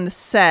especially when the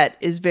set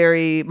is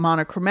very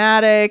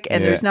monochromatic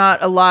and there's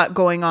not a lot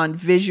going on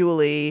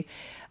visually.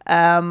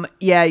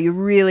 You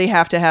really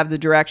have to have the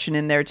direction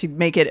in there to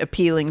make it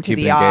appealing to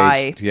the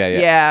eye.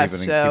 Yeah.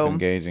 Keep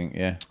engaging.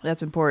 Yeah.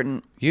 That's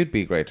important. You'd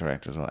be a great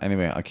director as well.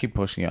 Anyway, I keep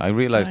pushing you. I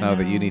realize now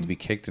that you need to be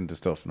kicked into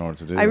stuff in order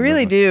to do it. I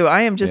really do.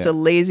 I am just a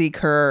lazy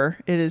cur.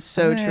 It is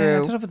so true. I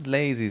don't know if it's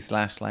lazy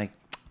 / like,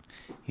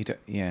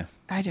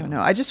 I don't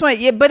know. I just want,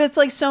 but it's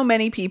like so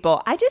many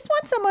people. I just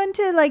want someone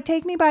to like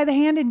take me by the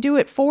hand and do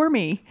it for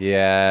me.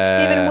 Yeah.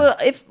 Stephen,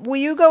 will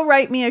you go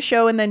write me a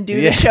show and then do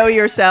the show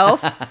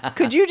yourself?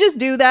 Could you just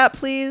do that,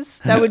 please?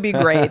 That would be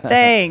great.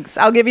 Thanks.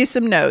 I'll give you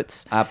some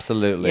notes.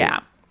 Absolutely.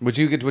 Yeah. Would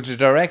you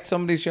direct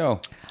somebody's show?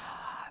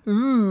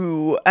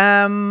 Ooh.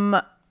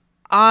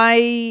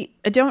 I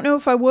don't know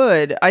if I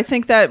would. I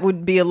think that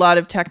would be a lot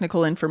of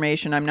technical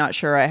information I'm not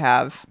sure I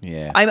have.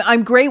 Yeah.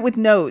 I'm great with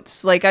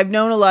notes. Like, I've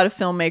known a lot of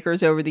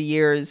filmmakers over the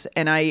years,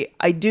 and I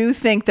do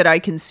think that I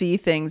can see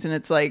things, and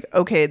it's like,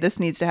 okay, this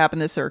needs to happen,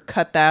 this, or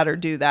cut that, or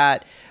do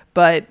that.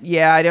 But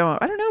yeah, I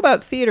don't know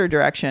about theater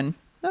direction.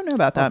 I don't know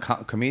about that.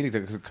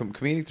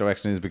 Comedic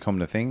direction is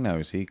becoming a thing now,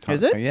 you see.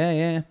 Is it?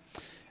 Yeah.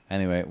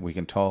 Anyway, we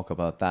can talk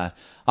about that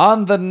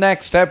on the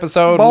next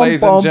episode,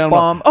 ladies and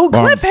gentlemen. Oh,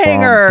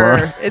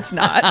 cliffhanger! It's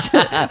not.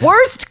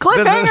 Worst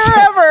cliffhanger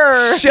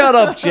ever! Shut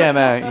up,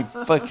 Jenna, you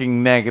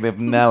fucking negative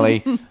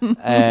Nelly.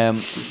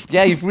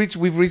 We've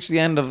reached the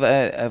end of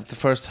the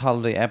first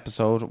holiday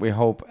episode. We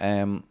hope,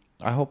 I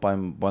hope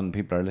when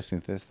people are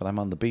listening to this, that I'm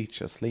on the beach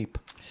asleep.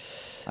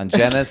 And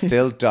Jenna's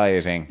still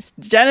dieting.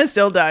 Jenna's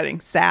still dieting.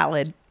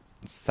 Salad.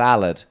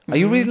 Are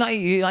you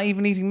really not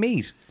even eating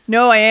meat?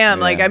 No, I am.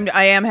 Yeah. Like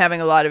I am having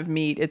a lot of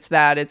meat.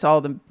 It's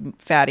all the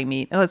fatty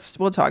meat.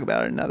 We'll talk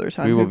about it another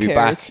time. We will be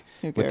back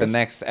with the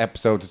next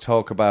episode to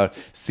talk about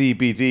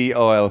CBD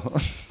oil.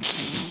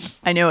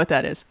 I know what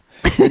that is.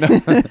 You know?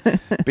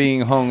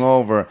 Being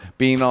hungover,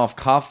 being off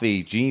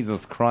coffee,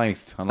 Jesus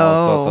Christ, and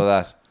all sorts of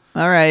that.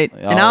 All right.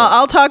 And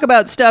I'll talk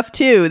about stuff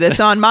too that's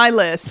on my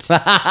list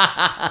that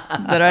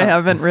I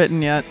haven't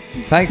written yet.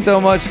 Thanks so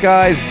much,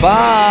 guys.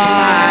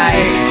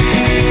 Bye.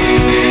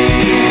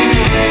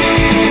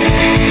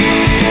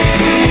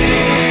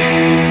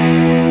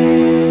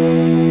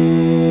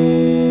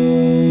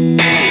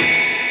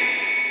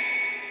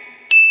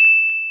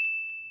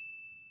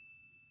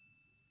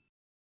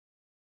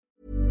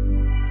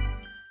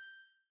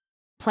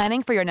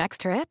 Planning for your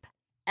next trip?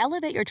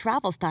 Elevate your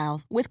travel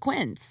style with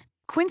Quince.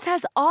 Quince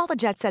has all the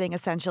jet-setting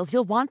essentials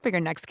you'll want for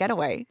your next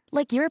getaway,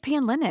 like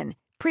European linen,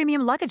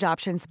 premium luggage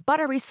options,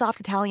 buttery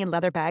soft Italian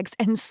leather bags,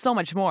 and so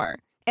much more.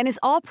 And is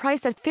all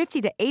priced at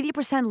 50 to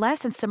 80% less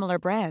than similar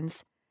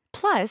brands.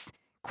 Plus,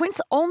 Quince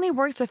only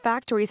works with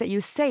factories that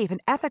use safe and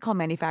ethical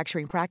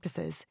manufacturing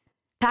practices.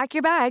 Pack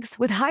your bags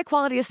with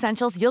high-quality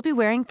essentials you'll be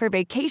wearing for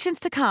vacations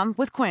to come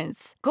with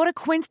Quince. Go to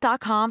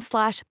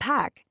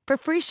quince.com/pack for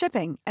free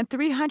shipping and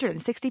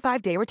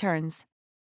 365-day returns.